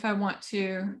if I want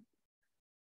to,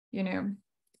 you know,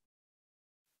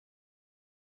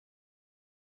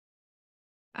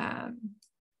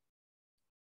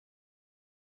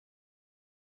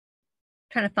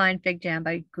 trying to find FigJam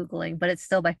by Googling, but it's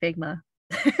still by Figma.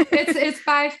 it's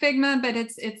by Figma, but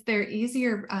it's their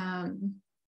easier one.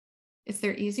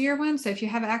 So if you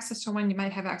have access to one, you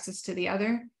might have access to the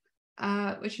other,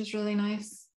 which is really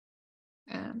nice.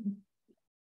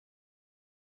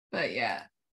 But yeah.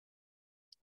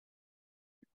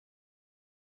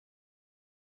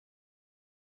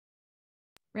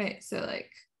 Right, so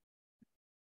like,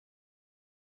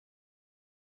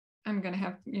 I'm going to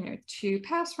have, you know, two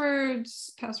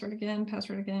passwords, password again,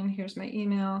 here's my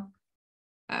email,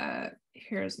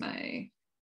 here's my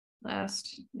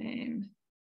last name,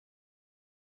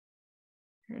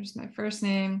 here's my first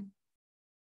name.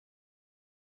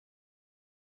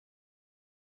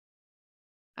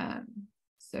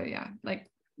 So yeah,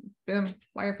 like, boom,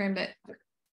 wireframed it.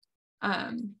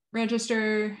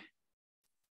 Register,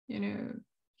 you know,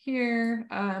 here,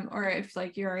 or if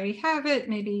like you already have it,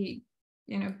 maybe,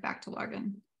 you know, back to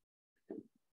login.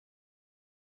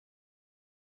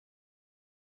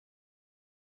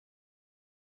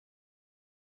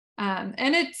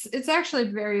 And it's actually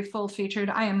very full featured.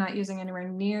 I am not using anywhere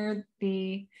near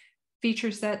the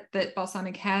feature set that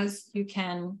Balsamiq has. You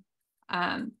can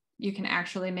you can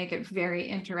actually make it very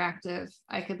interactive.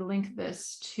 I could link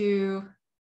this to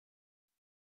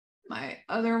my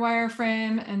other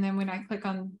wireframe, and then when I click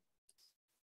on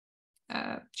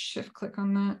shift click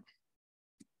on that.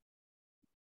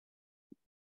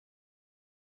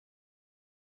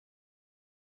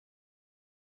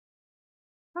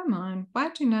 Come on, why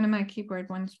do none of my keyboard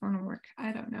ones want to work?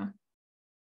 I don't know.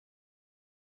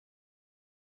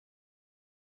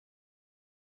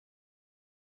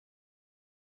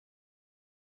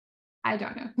 I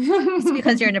don't know. It's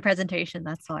because you're in a presentation,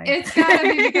 that's why. It's gotta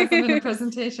be because I'm in a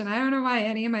presentation. I don't know why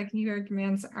any of my keyboard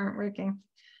commands aren't working.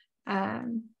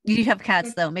 You have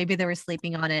cats though. Maybe they were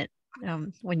sleeping on it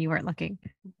when you weren't looking.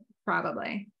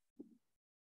 Probably.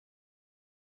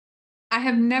 I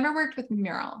have never worked with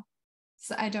Mural,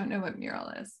 so I don't know what Mural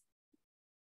is.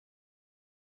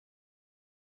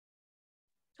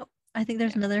 Oh, I think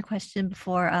there's another question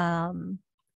before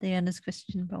Diana's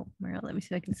question about Mural. Let me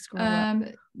see if I can scroll up.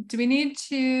 Do we need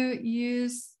to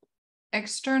use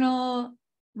external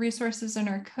resources in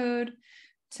our code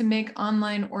to make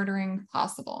online ordering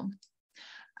possible?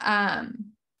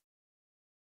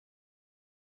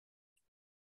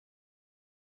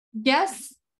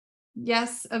 Yes,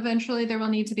 eventually there will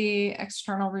need to be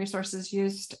external resources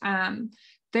used.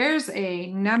 There's a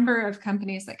number of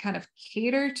companies that kind of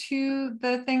cater to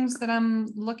the things that I'm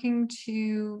looking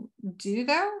to do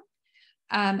though.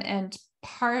 And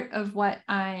part of what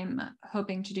I'm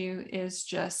hoping to do is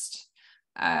just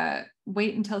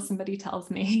wait until somebody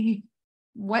tells me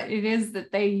what it is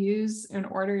that they use in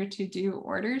order to do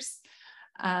orders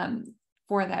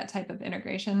for that type of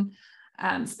integration.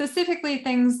 Specifically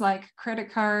things like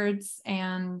credit cards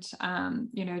and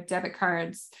debit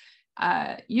cards.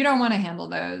 You don't want to handle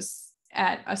those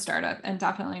at a startup, and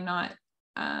definitely not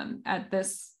at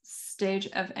this stage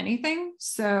of anything.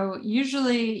 So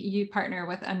usually you partner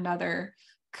with another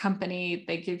company.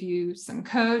 They give you some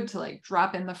code to like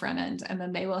drop in the front end, and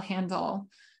then they will handle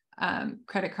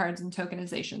credit cards and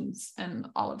tokenizations and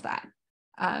all of that.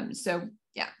 So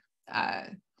yeah,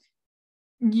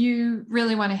 you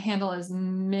really want to handle as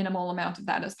minimal amount of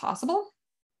that as possible.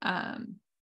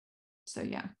 So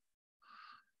yeah,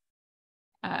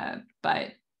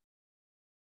 but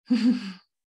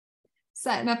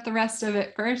setting up the rest of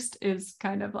it first is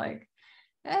kind of like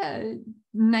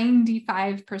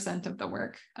 95% of the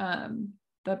work.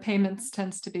 The payments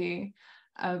tends to be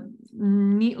a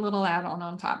neat little add-on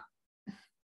on top.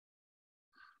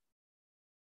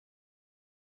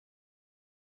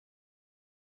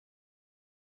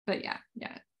 But yeah.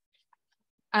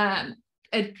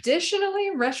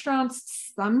 Additionally,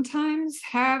 restaurants sometimes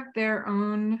have their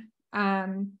own,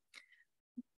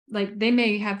 like they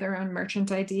may have their own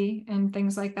merchant ID and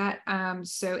things like that.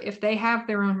 So if they have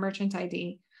their own merchant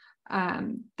ID,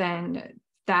 then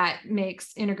that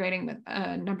makes integrating with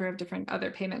a number of different other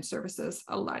payment services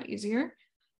a lot easier.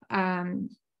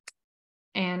 And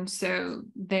so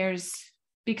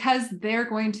because they're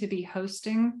going to be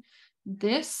hosting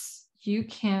this, you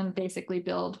can basically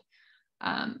build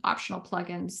optional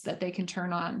plugins that they can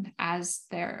turn on as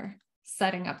they're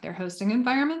setting up their hosting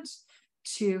environment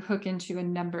to hook into a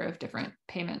number of different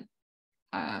payment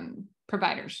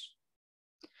providers.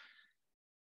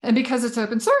 And because it's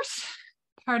open source,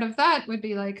 part of that would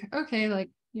be like, okay, like,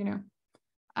 you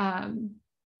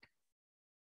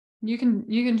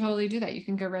can totally do that. You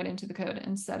can go right into the code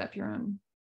and set up your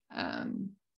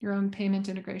own payment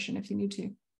integration if you need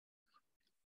to.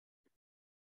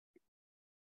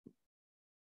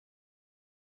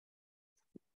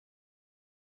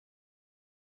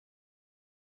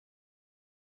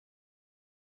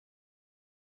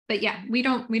 But yeah, we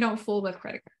don't fool with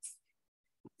credit cards.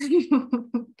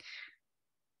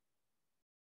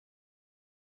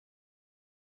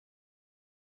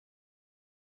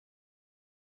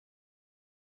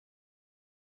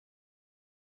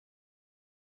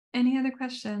 Any other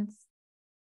questions?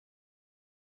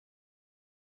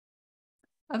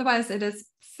 Otherwise, it is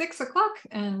 6 o'clock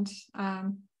and I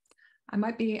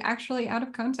might be actually out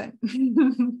of content.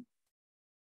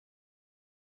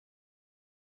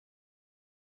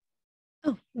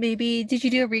 Oh, maybe did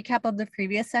you do a recap of the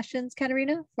previous sessions,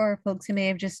 Katerina, for folks who may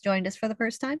have just joined us for the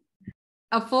first time?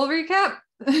 A full recap?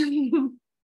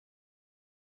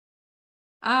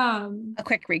 A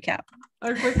quick recap.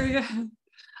 A quick recap.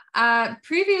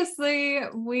 Previously,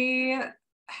 we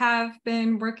have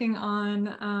been working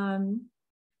on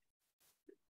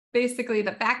basically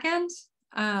the back end.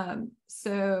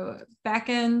 So back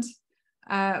end,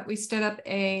 we stood up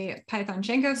a Python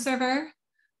Django server.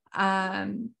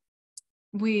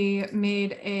 We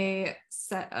made a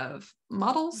set of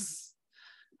models,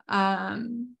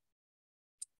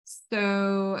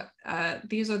 So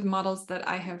these are the models that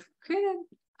I have created.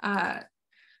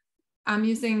 I'm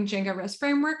using Django REST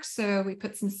framework, so we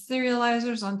put some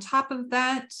serializers on top of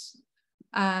that,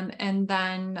 and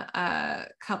then a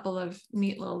couple of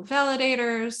neat little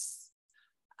validators,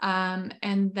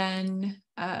 and then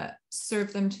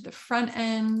serve them to the front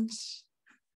end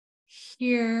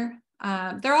here.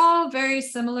 They're all very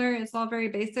similar. It's all very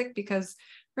basic because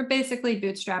we're basically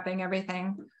bootstrapping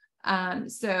everything.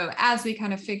 So as we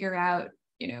kind of figure out,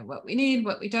 what we need,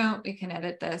 what we don't, we can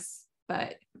edit this.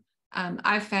 But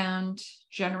I found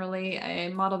generally a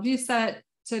model view set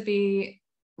to be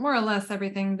more or less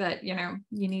everything that, you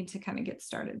need to kind of get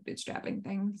started bootstrapping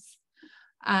things.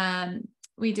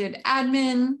 We did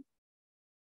admin.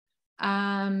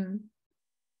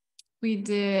 We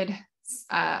did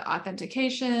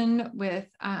authentication with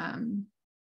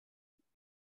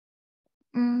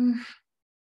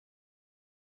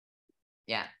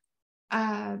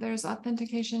there's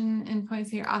authentication endpoints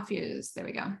here, auth-use, there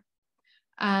we go.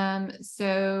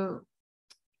 So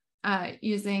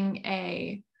using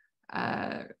a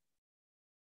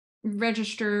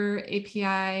register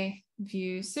API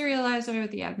view serializer,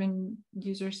 the admin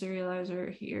user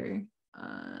serializer here.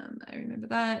 I remember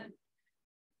that.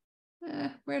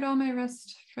 Where'd all my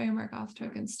REST framework auth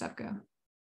token stuff go?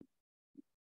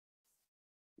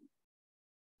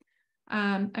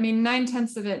 I mean,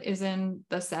 9/10 of it is in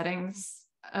the settings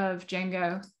of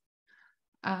Django.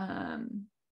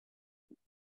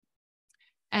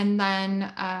 And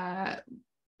then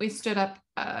we stood up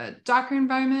a Docker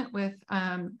environment with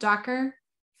Docker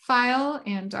file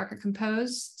and Docker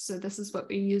Compose. So this is what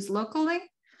we use locally.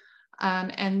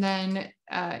 And then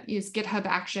use GitHub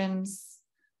Actions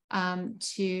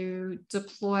to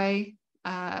deploy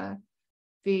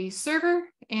the server,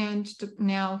 and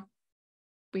now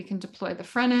we can deploy the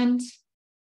front end,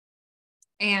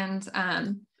 and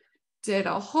did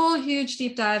a whole huge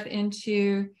deep dive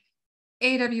into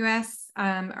AWS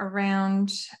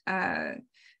around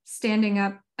standing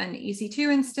up an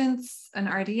EC2 instance, an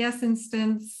RDS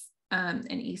instance, an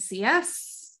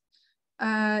ECS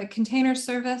container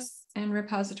service and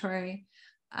repository,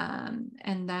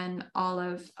 and then all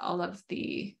of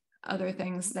the other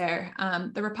things there.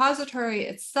 The repository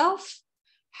itself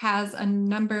has a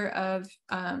number of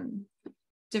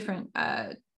different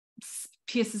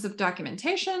pieces of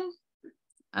documentation.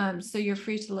 So you're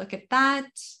free to look at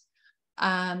that,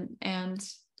 and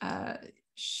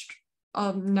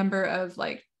a number of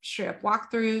straight up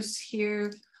walkthroughs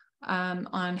here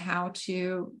on how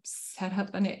to set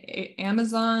up an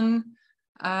Amazon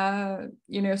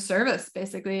service,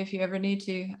 basically, if you ever need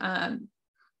to.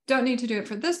 Don't need to do it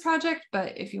for this project,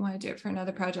 but if you want to do it for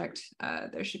another project,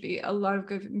 there should be a lot of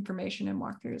good information and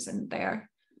walkthroughs in there.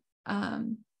 Yeah.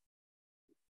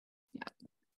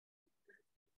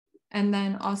 And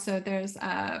then also there's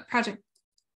project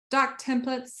doc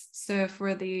templates. So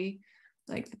for the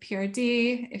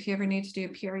PRD, if you ever need to do a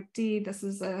PRD, this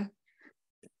is a,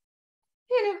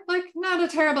 not a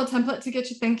terrible template to get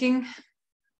you thinking.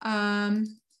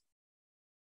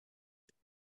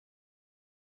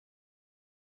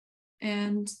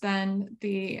 And then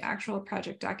the actual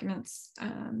project documents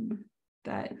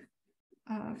that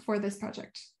for this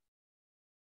project.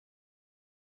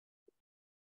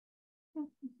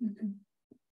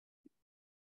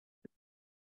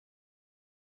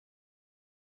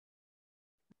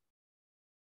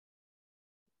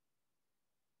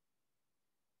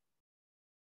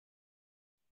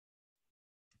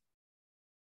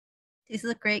 These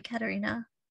look great, Katerina.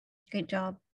 Great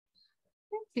job.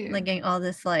 Thank you. Getting all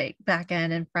this back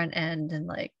end and front end and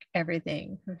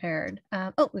everything prepared.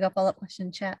 Oh, we got a follow-up question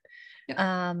in chat. Yep.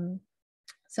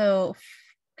 So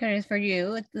Katerina, for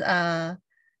you,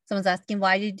 someone's asking,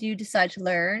 why did you decide to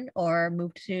learn or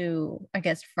move to, I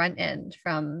guess, front end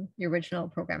from your original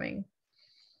programming?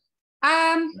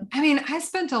 I mean, I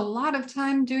spent a lot of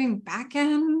time doing back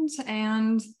end,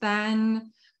 and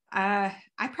then I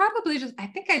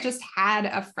think I just had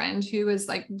a friend who was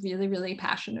really, really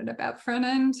passionate about front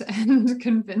end and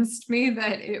convinced me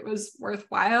that it was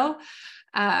worthwhile.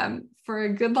 For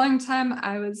a good long time,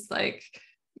 I was the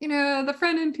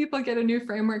front end people get a new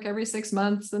framework every 6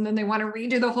 months, and then they want to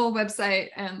redo the whole website.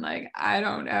 And I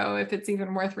don't know if it's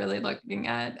even worth really looking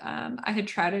at. I had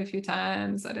tried it a few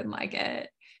times. I didn't like it.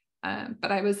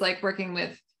 But I was working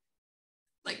with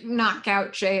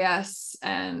Knockout JS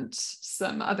and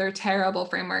some other terrible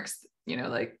frameworks, so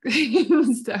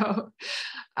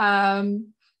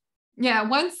yeah,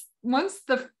 once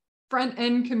the front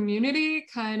end community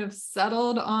kind of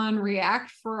settled on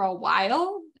React for a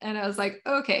while, And I was like,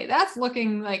 okay, that's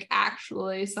looking like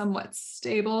actually somewhat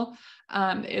stable.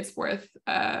 It's worth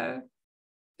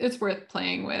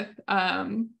playing with. Let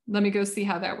me go see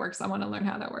how that works. I want to learn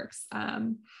how that works.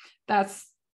 That's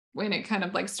when it kind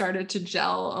of like started to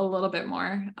gel a little bit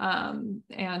more. And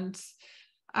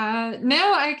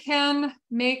now I can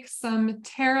make some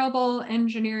terrible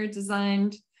engineer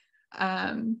designed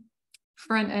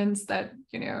front ends that,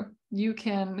 you know, you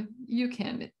can,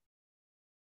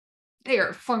 they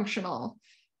are functional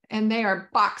and they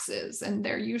are boxes and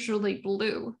they're usually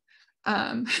blue.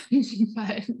 But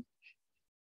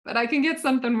I can get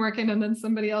something working and then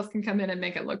somebody else can come in and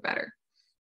make it look better.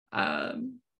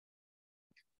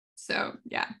 So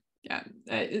yeah,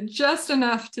 just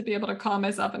enough to be able to call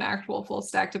myself an actual full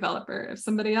stack developer. If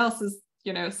somebody else is,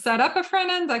 you know, set up a front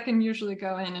end, I can usually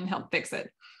go in and help fix it.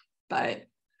 But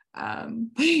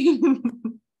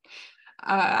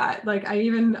like I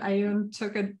even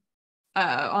took a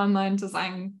online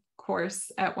design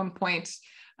course at one point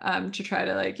to try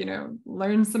to, like, you know,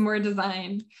 learn some more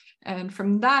design. And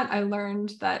from that, I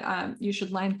learned that you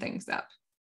should line things up.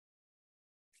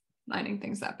 Lining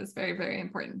things up is very, very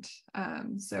important.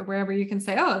 So wherever you can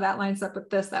say, oh, that lines up with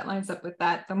this, that lines up with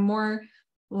that, the more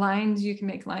lines you can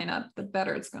make line up, the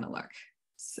better it's going to look.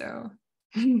 So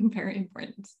very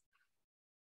important.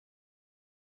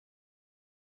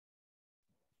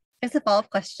 It's a follow-up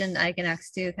question I can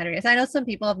ask to Katerina. So I know some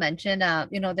people have mentioned,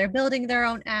 you know, they're building their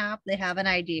own app, they have an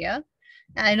idea.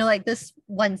 And I know like this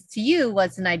one to you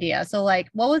was an idea. So like,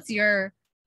 what was your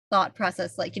thought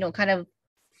process? Like, you know, kind of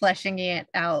fleshing it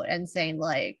out and saying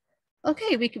like,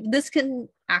 okay, this can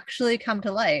actually come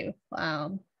to life. I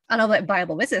don't know about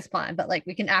viable business plan, but like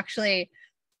we can actually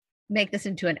make this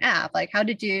into an app. Like, how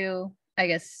did you, I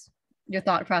guess, your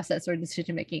thought process or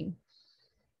decision making,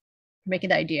 make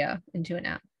an idea into an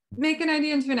app? Make an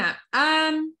idea into an app.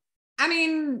 I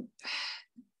mean,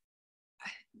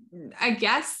 I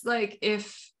guess like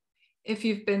if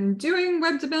you've been doing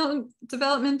web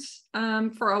development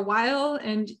for a while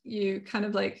and you kind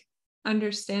of like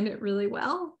understand it really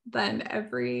well, then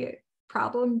every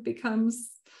problem becomes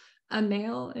a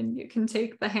nail and you can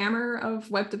take the hammer of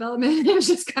web development and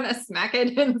just kind of smack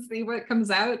it and see what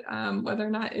comes out, whether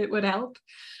or not it would help.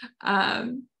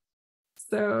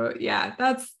 So yeah,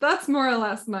 that's more or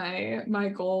less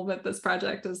my goal with this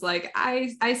project is like,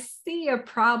 I see a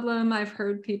problem. I've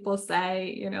heard people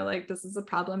say, you know, like this is a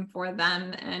problem for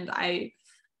them. And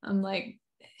I'm like,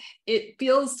 it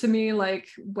feels to me like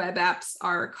web apps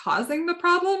are causing the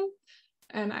problem.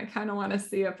 And I kind of want to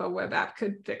see if a web app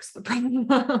could fix the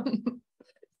problem.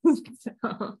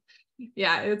 So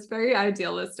yeah, it's very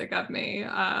idealistic of me.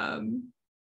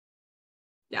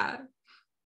 Yeah.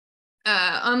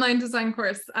 Online design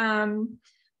course. I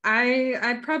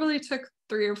probably took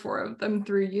 3 or 4 of them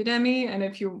through Udemy, and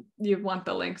if you want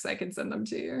the links, I can send them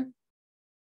to you.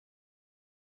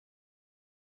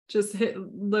 Just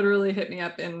literally hit me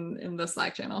up in the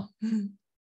Slack channel.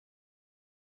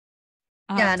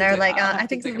 Yeah, and I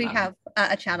think we have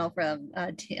a channel from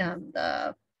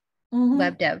the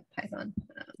web dev Python.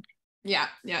 Yeah.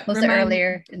 Posted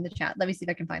earlier in the chat. Let me see if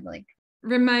I can find the link.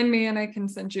 Remind me, and I can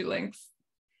send you links.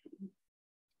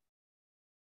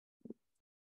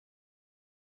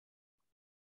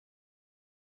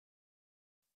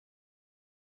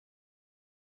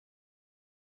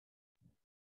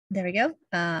 There we go.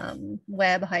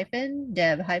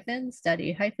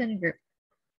 Web-dev-study-group.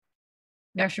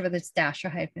 Not sure whether it's dash or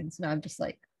hyphens. No, I'm just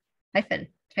like hyphen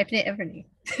it every.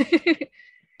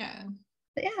 Yeah.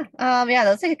 But yeah. Yeah,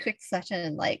 that was like a quick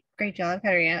session. Like, great job,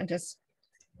 Katerina. Just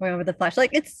going over the flash.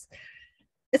 Like it's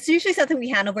usually something we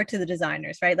hand over to the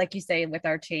designers, right? Like you say with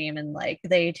our team, and like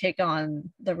they take on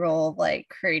the role of like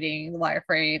creating the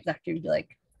wireframes after you like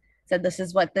said this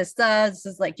is what this does.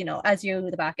 This is like, you know, as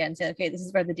you the back end say, okay, this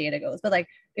is where the data goes. But like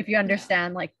if you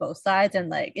understand like both sides, and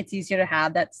like it's easier to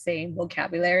have that same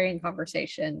vocabulary and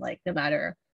conversation, like no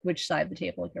matter which side of the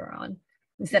table you're on,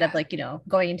 instead of like, you know,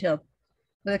 going into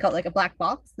what they call it, like a black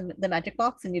box, the magic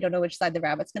box, and you don't know which side the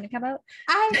rabbit's going to come out.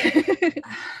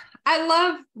 I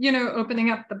love, you know, opening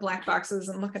up the black boxes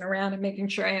and looking around and making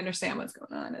sure I understand what's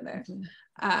going on in there.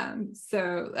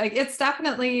 So like it's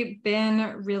definitely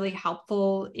been really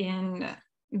helpful in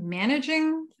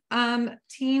managing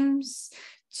teams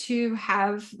to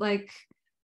have like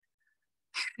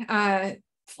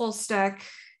full stack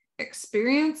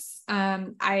experience.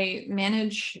 I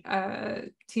manage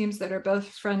teams that are both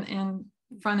front end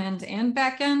and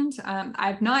back end.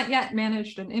 I've not yet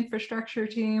managed an infrastructure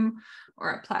team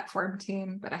or a platform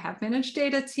team, but I have managed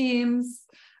data teams.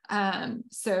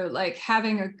 So like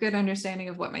having a good understanding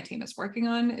of what my team is working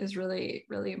on is really,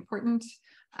 really important.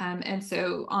 And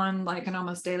so on like an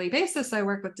almost daily basis, I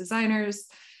work with designers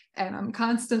and I'm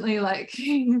constantly like,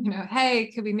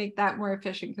 hey, could we make that more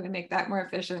efficient? Could we make that more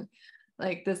efficient?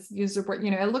 Like this user work,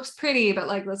 it looks pretty, but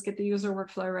like, let's get the user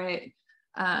workflow right.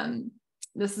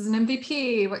 This is an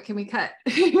MVP. What can we cut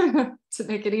to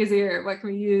make it easier? What can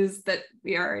we use that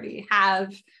we already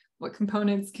have? What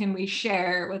components can we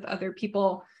share with other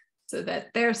people so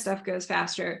that their stuff goes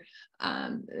faster?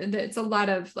 It's a lot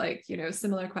of like,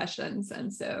 similar questions.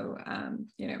 And so,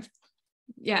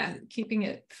 yeah, keeping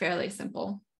it fairly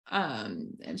simple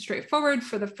and straightforward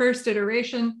for the first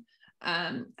iteration.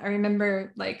 I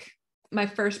remember like my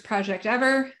first project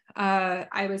ever,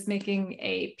 I was making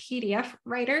a PDF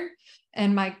writer,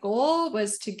 and my goal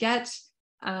was to get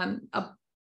a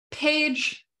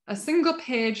single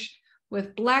page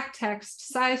with black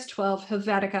text, size 12,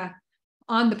 Helvetica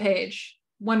on the page,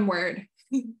 one word.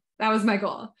 That was my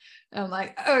goal. And I'm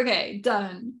like, okay,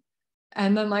 done.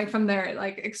 And then like from there, it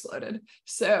like exploded.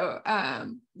 So,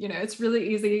 it's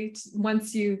really easy to,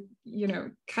 once you,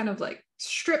 kind of like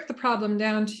strip the problem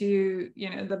down to,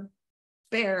 the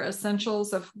bare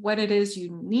essentials of what it is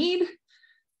you need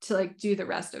to like do the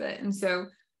rest of it. And so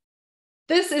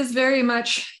this is very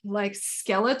much like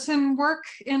skeleton work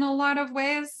in a lot of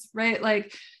ways, right?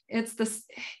 Like it's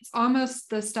almost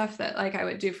the stuff that like I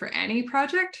would do for any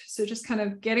project. So just kind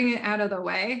of getting it out of the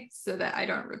way so that I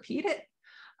don't repeat it.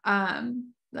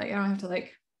 Like I don't have to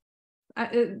like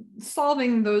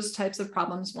solving those types of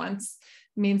problems once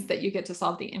means that you get to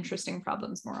solve the interesting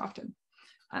problems more often.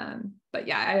 But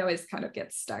yeah, I always kind of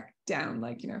get stuck down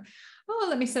like, oh,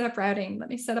 let me set up routing, let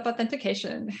me set up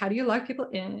authentication. How do you log people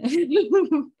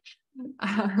in?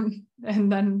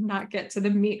 And then not get to the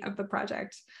meat of the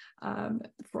project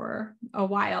for a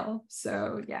while.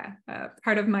 So yeah,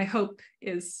 part of my hope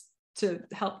is to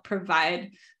help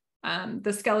provide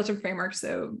the skeleton framework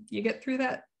so you get through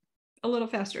that a little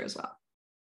faster as well.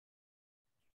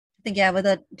 I think, yeah, with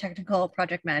a technical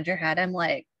project manager hat, I'm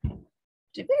like,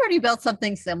 if we already built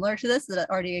something similar to this that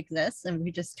already exists and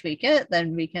we just tweak it,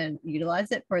 then we can utilize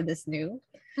it for this new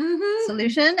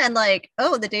solution. And like,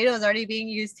 oh, the data is already being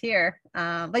used here.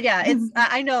 But yeah, it's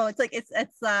I know it's like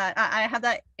I have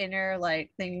that inner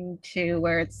like thing too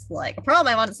where it's like a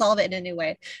problem, I want to solve it in a new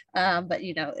way. But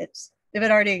it's if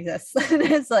it already exists,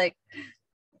 it's like,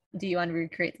 do you want to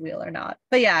recreate the wheel or not?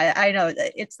 But yeah, I know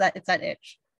it's that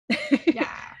itch.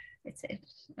 Yeah. It's it.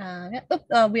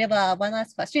 We have one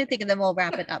last question, I think, and then we'll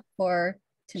wrap it up for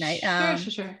tonight.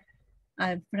 Sure.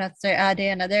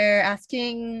 Diana, they're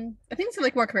asking, I think it's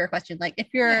like more career question. Like if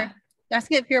you're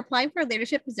asking if you're applying for a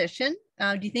leadership position,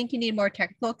 do you think you need more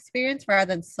technical experience rather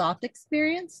than soft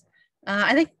experience?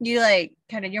 I think you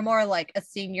you're more like a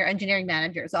senior engineering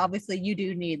manager. So obviously you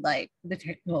do need like the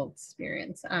technical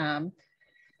experience.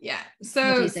 Yeah.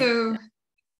 So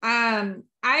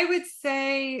I would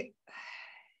say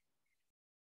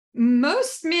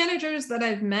most managers that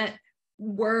I've met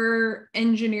were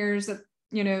engineers at,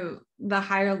 the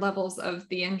higher levels of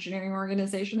the engineering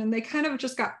organization, and they kind of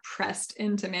just got pressed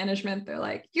into management. They're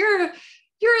like, you're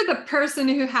the person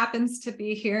who happens to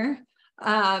be here,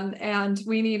 and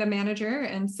we need a manager,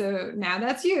 and so now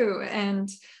that's you. And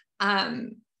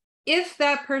if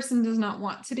that person does not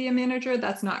want to be a manager,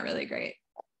 that's not really great.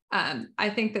 I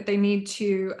think that they need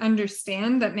to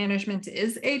understand that management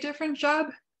is a different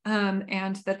job,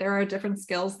 and that there are different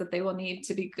skills that they will need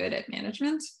to be good at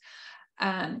management.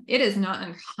 It is not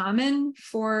uncommon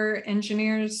for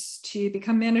engineers to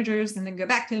become managers and then go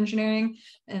back to engineering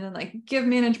and then like give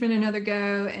management another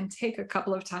go and take a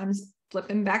couple of times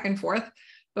flipping back and forth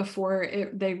before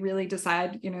they really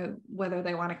decide, whether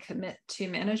they want to commit to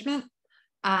management.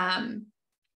 I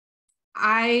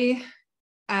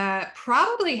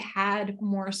probably had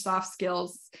more soft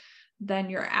skills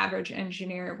than your average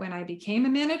engineer when I became a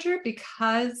manager,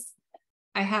 because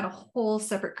I had a whole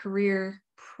separate career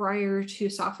prior to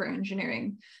software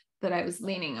engineering that I was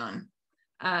leaning on.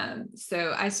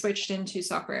 So I switched into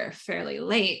software fairly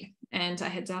late, and I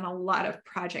had done a lot of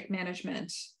project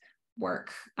management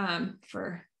work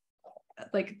for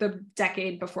like the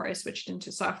decade before I switched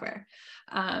into software.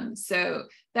 So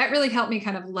that really helped me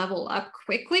kind of level up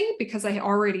quickly, because I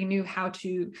already knew how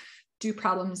to do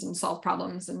problems and solve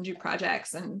problems and do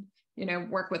projects and,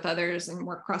 work with others and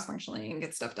work cross-functionally and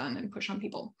get stuff done and push on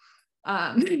people,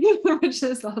 which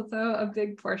is also a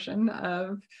big portion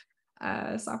of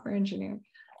software engineering.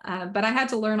 But I had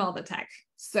to learn all the tech.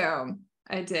 So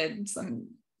I did some,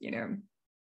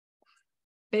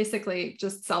 basically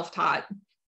just self-taught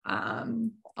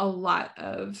a lot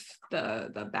of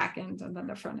the back end and then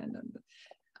the front end,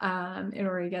 in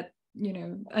order to get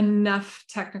enough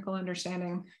technical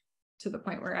understanding to the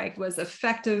point where I was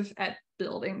effective at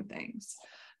building things.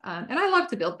 And I love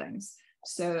to build things.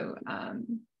 So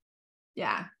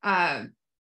yeah,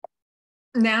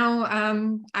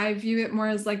 now I view it more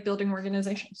as like building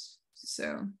organizations.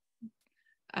 So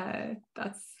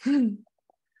that's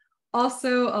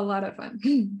also a lot of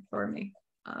fun for me.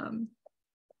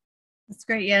 That's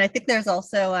great. Yeah, and I think there's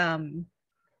also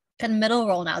kind of middle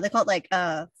role now. They call it like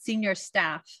a senior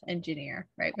staff engineer,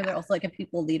 right? Where they're also like a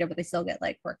people leader, but they still get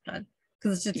like work done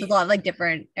because it's just a lot of like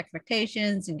different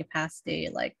expectations and capacity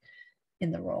like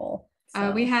in the role.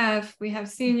 So. We have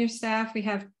senior staff, we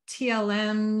have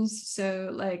TLMs,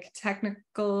 so like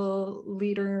technical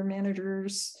leader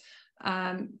managers.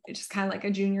 It's just kind of like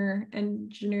a junior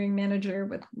engineering manager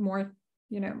with more,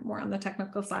 more on the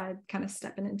technical side, kind of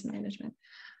stepping into management.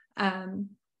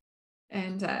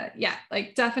 Yeah,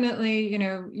 like definitely,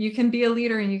 you can be a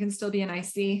leader and you can still be an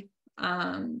IC,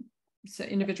 so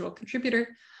individual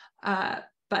contributor,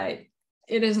 but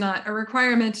it is not a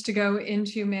requirement to go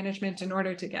into management in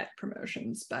order to get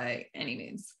promotions by any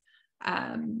means.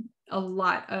 A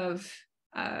lot of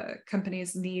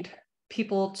companies need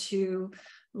people to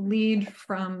lead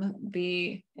from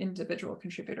the individual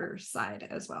contributor side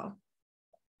as well.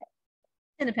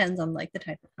 It depends on like the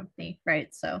type of company,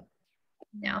 right? So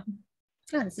yeah.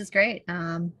 Oh, this is great.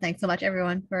 Thanks so much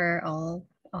everyone for all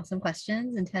awesome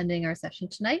questions and attending our session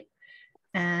tonight.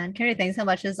 And Carrie, thanks so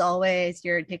much as always.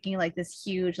 You're taking like this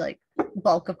huge like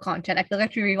bulk of content. I feel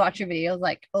like you rewatch your videos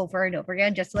like over and over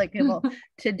again just to like people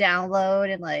to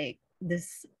download and like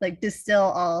this like distill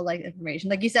all like information.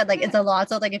 Like you said, like it's a lot.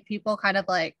 So like if people kind of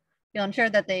like feel unsure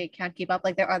that they can't keep up,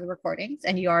 like there are the recordings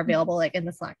and you are available like in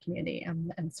the Slack community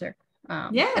and answer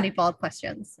any follow-up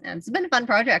questions. And it's been a fun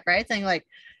project, right? Saying like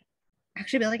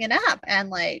actually building an app and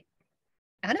like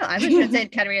I don't know, I'm just gonna say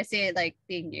Katerina see it like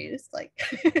being used like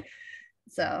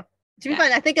so to be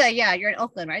fun. I think yeah, you're in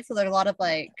Oakland, right? So there's a lot of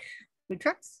like food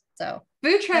trucks. So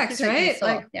food trucks, right?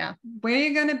 Like yeah, where are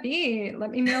you gonna be?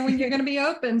 Let me know when you're gonna be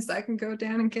open so I can go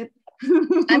down and get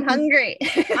I'm hungry.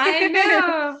 I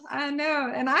know.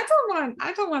 And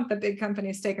I don't want the big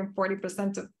companies taking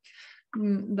 40% of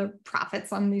the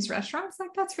profits on these restaurants.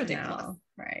 Like that's ridiculous. No,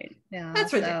 right. Yeah.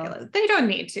 That's ridiculous. They don't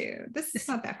need to. This is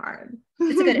not that hard.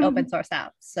 It's a good open source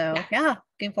app. So yeah,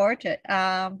 looking forward to it.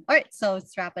 All right, so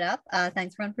let's wrap it up.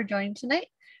 Thanks everyone for joining tonight.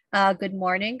 Good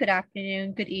morning, good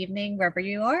afternoon, good evening, wherever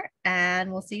you are,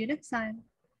 and we'll see you next time.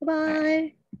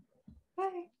 Bye-bye.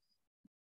 Bye.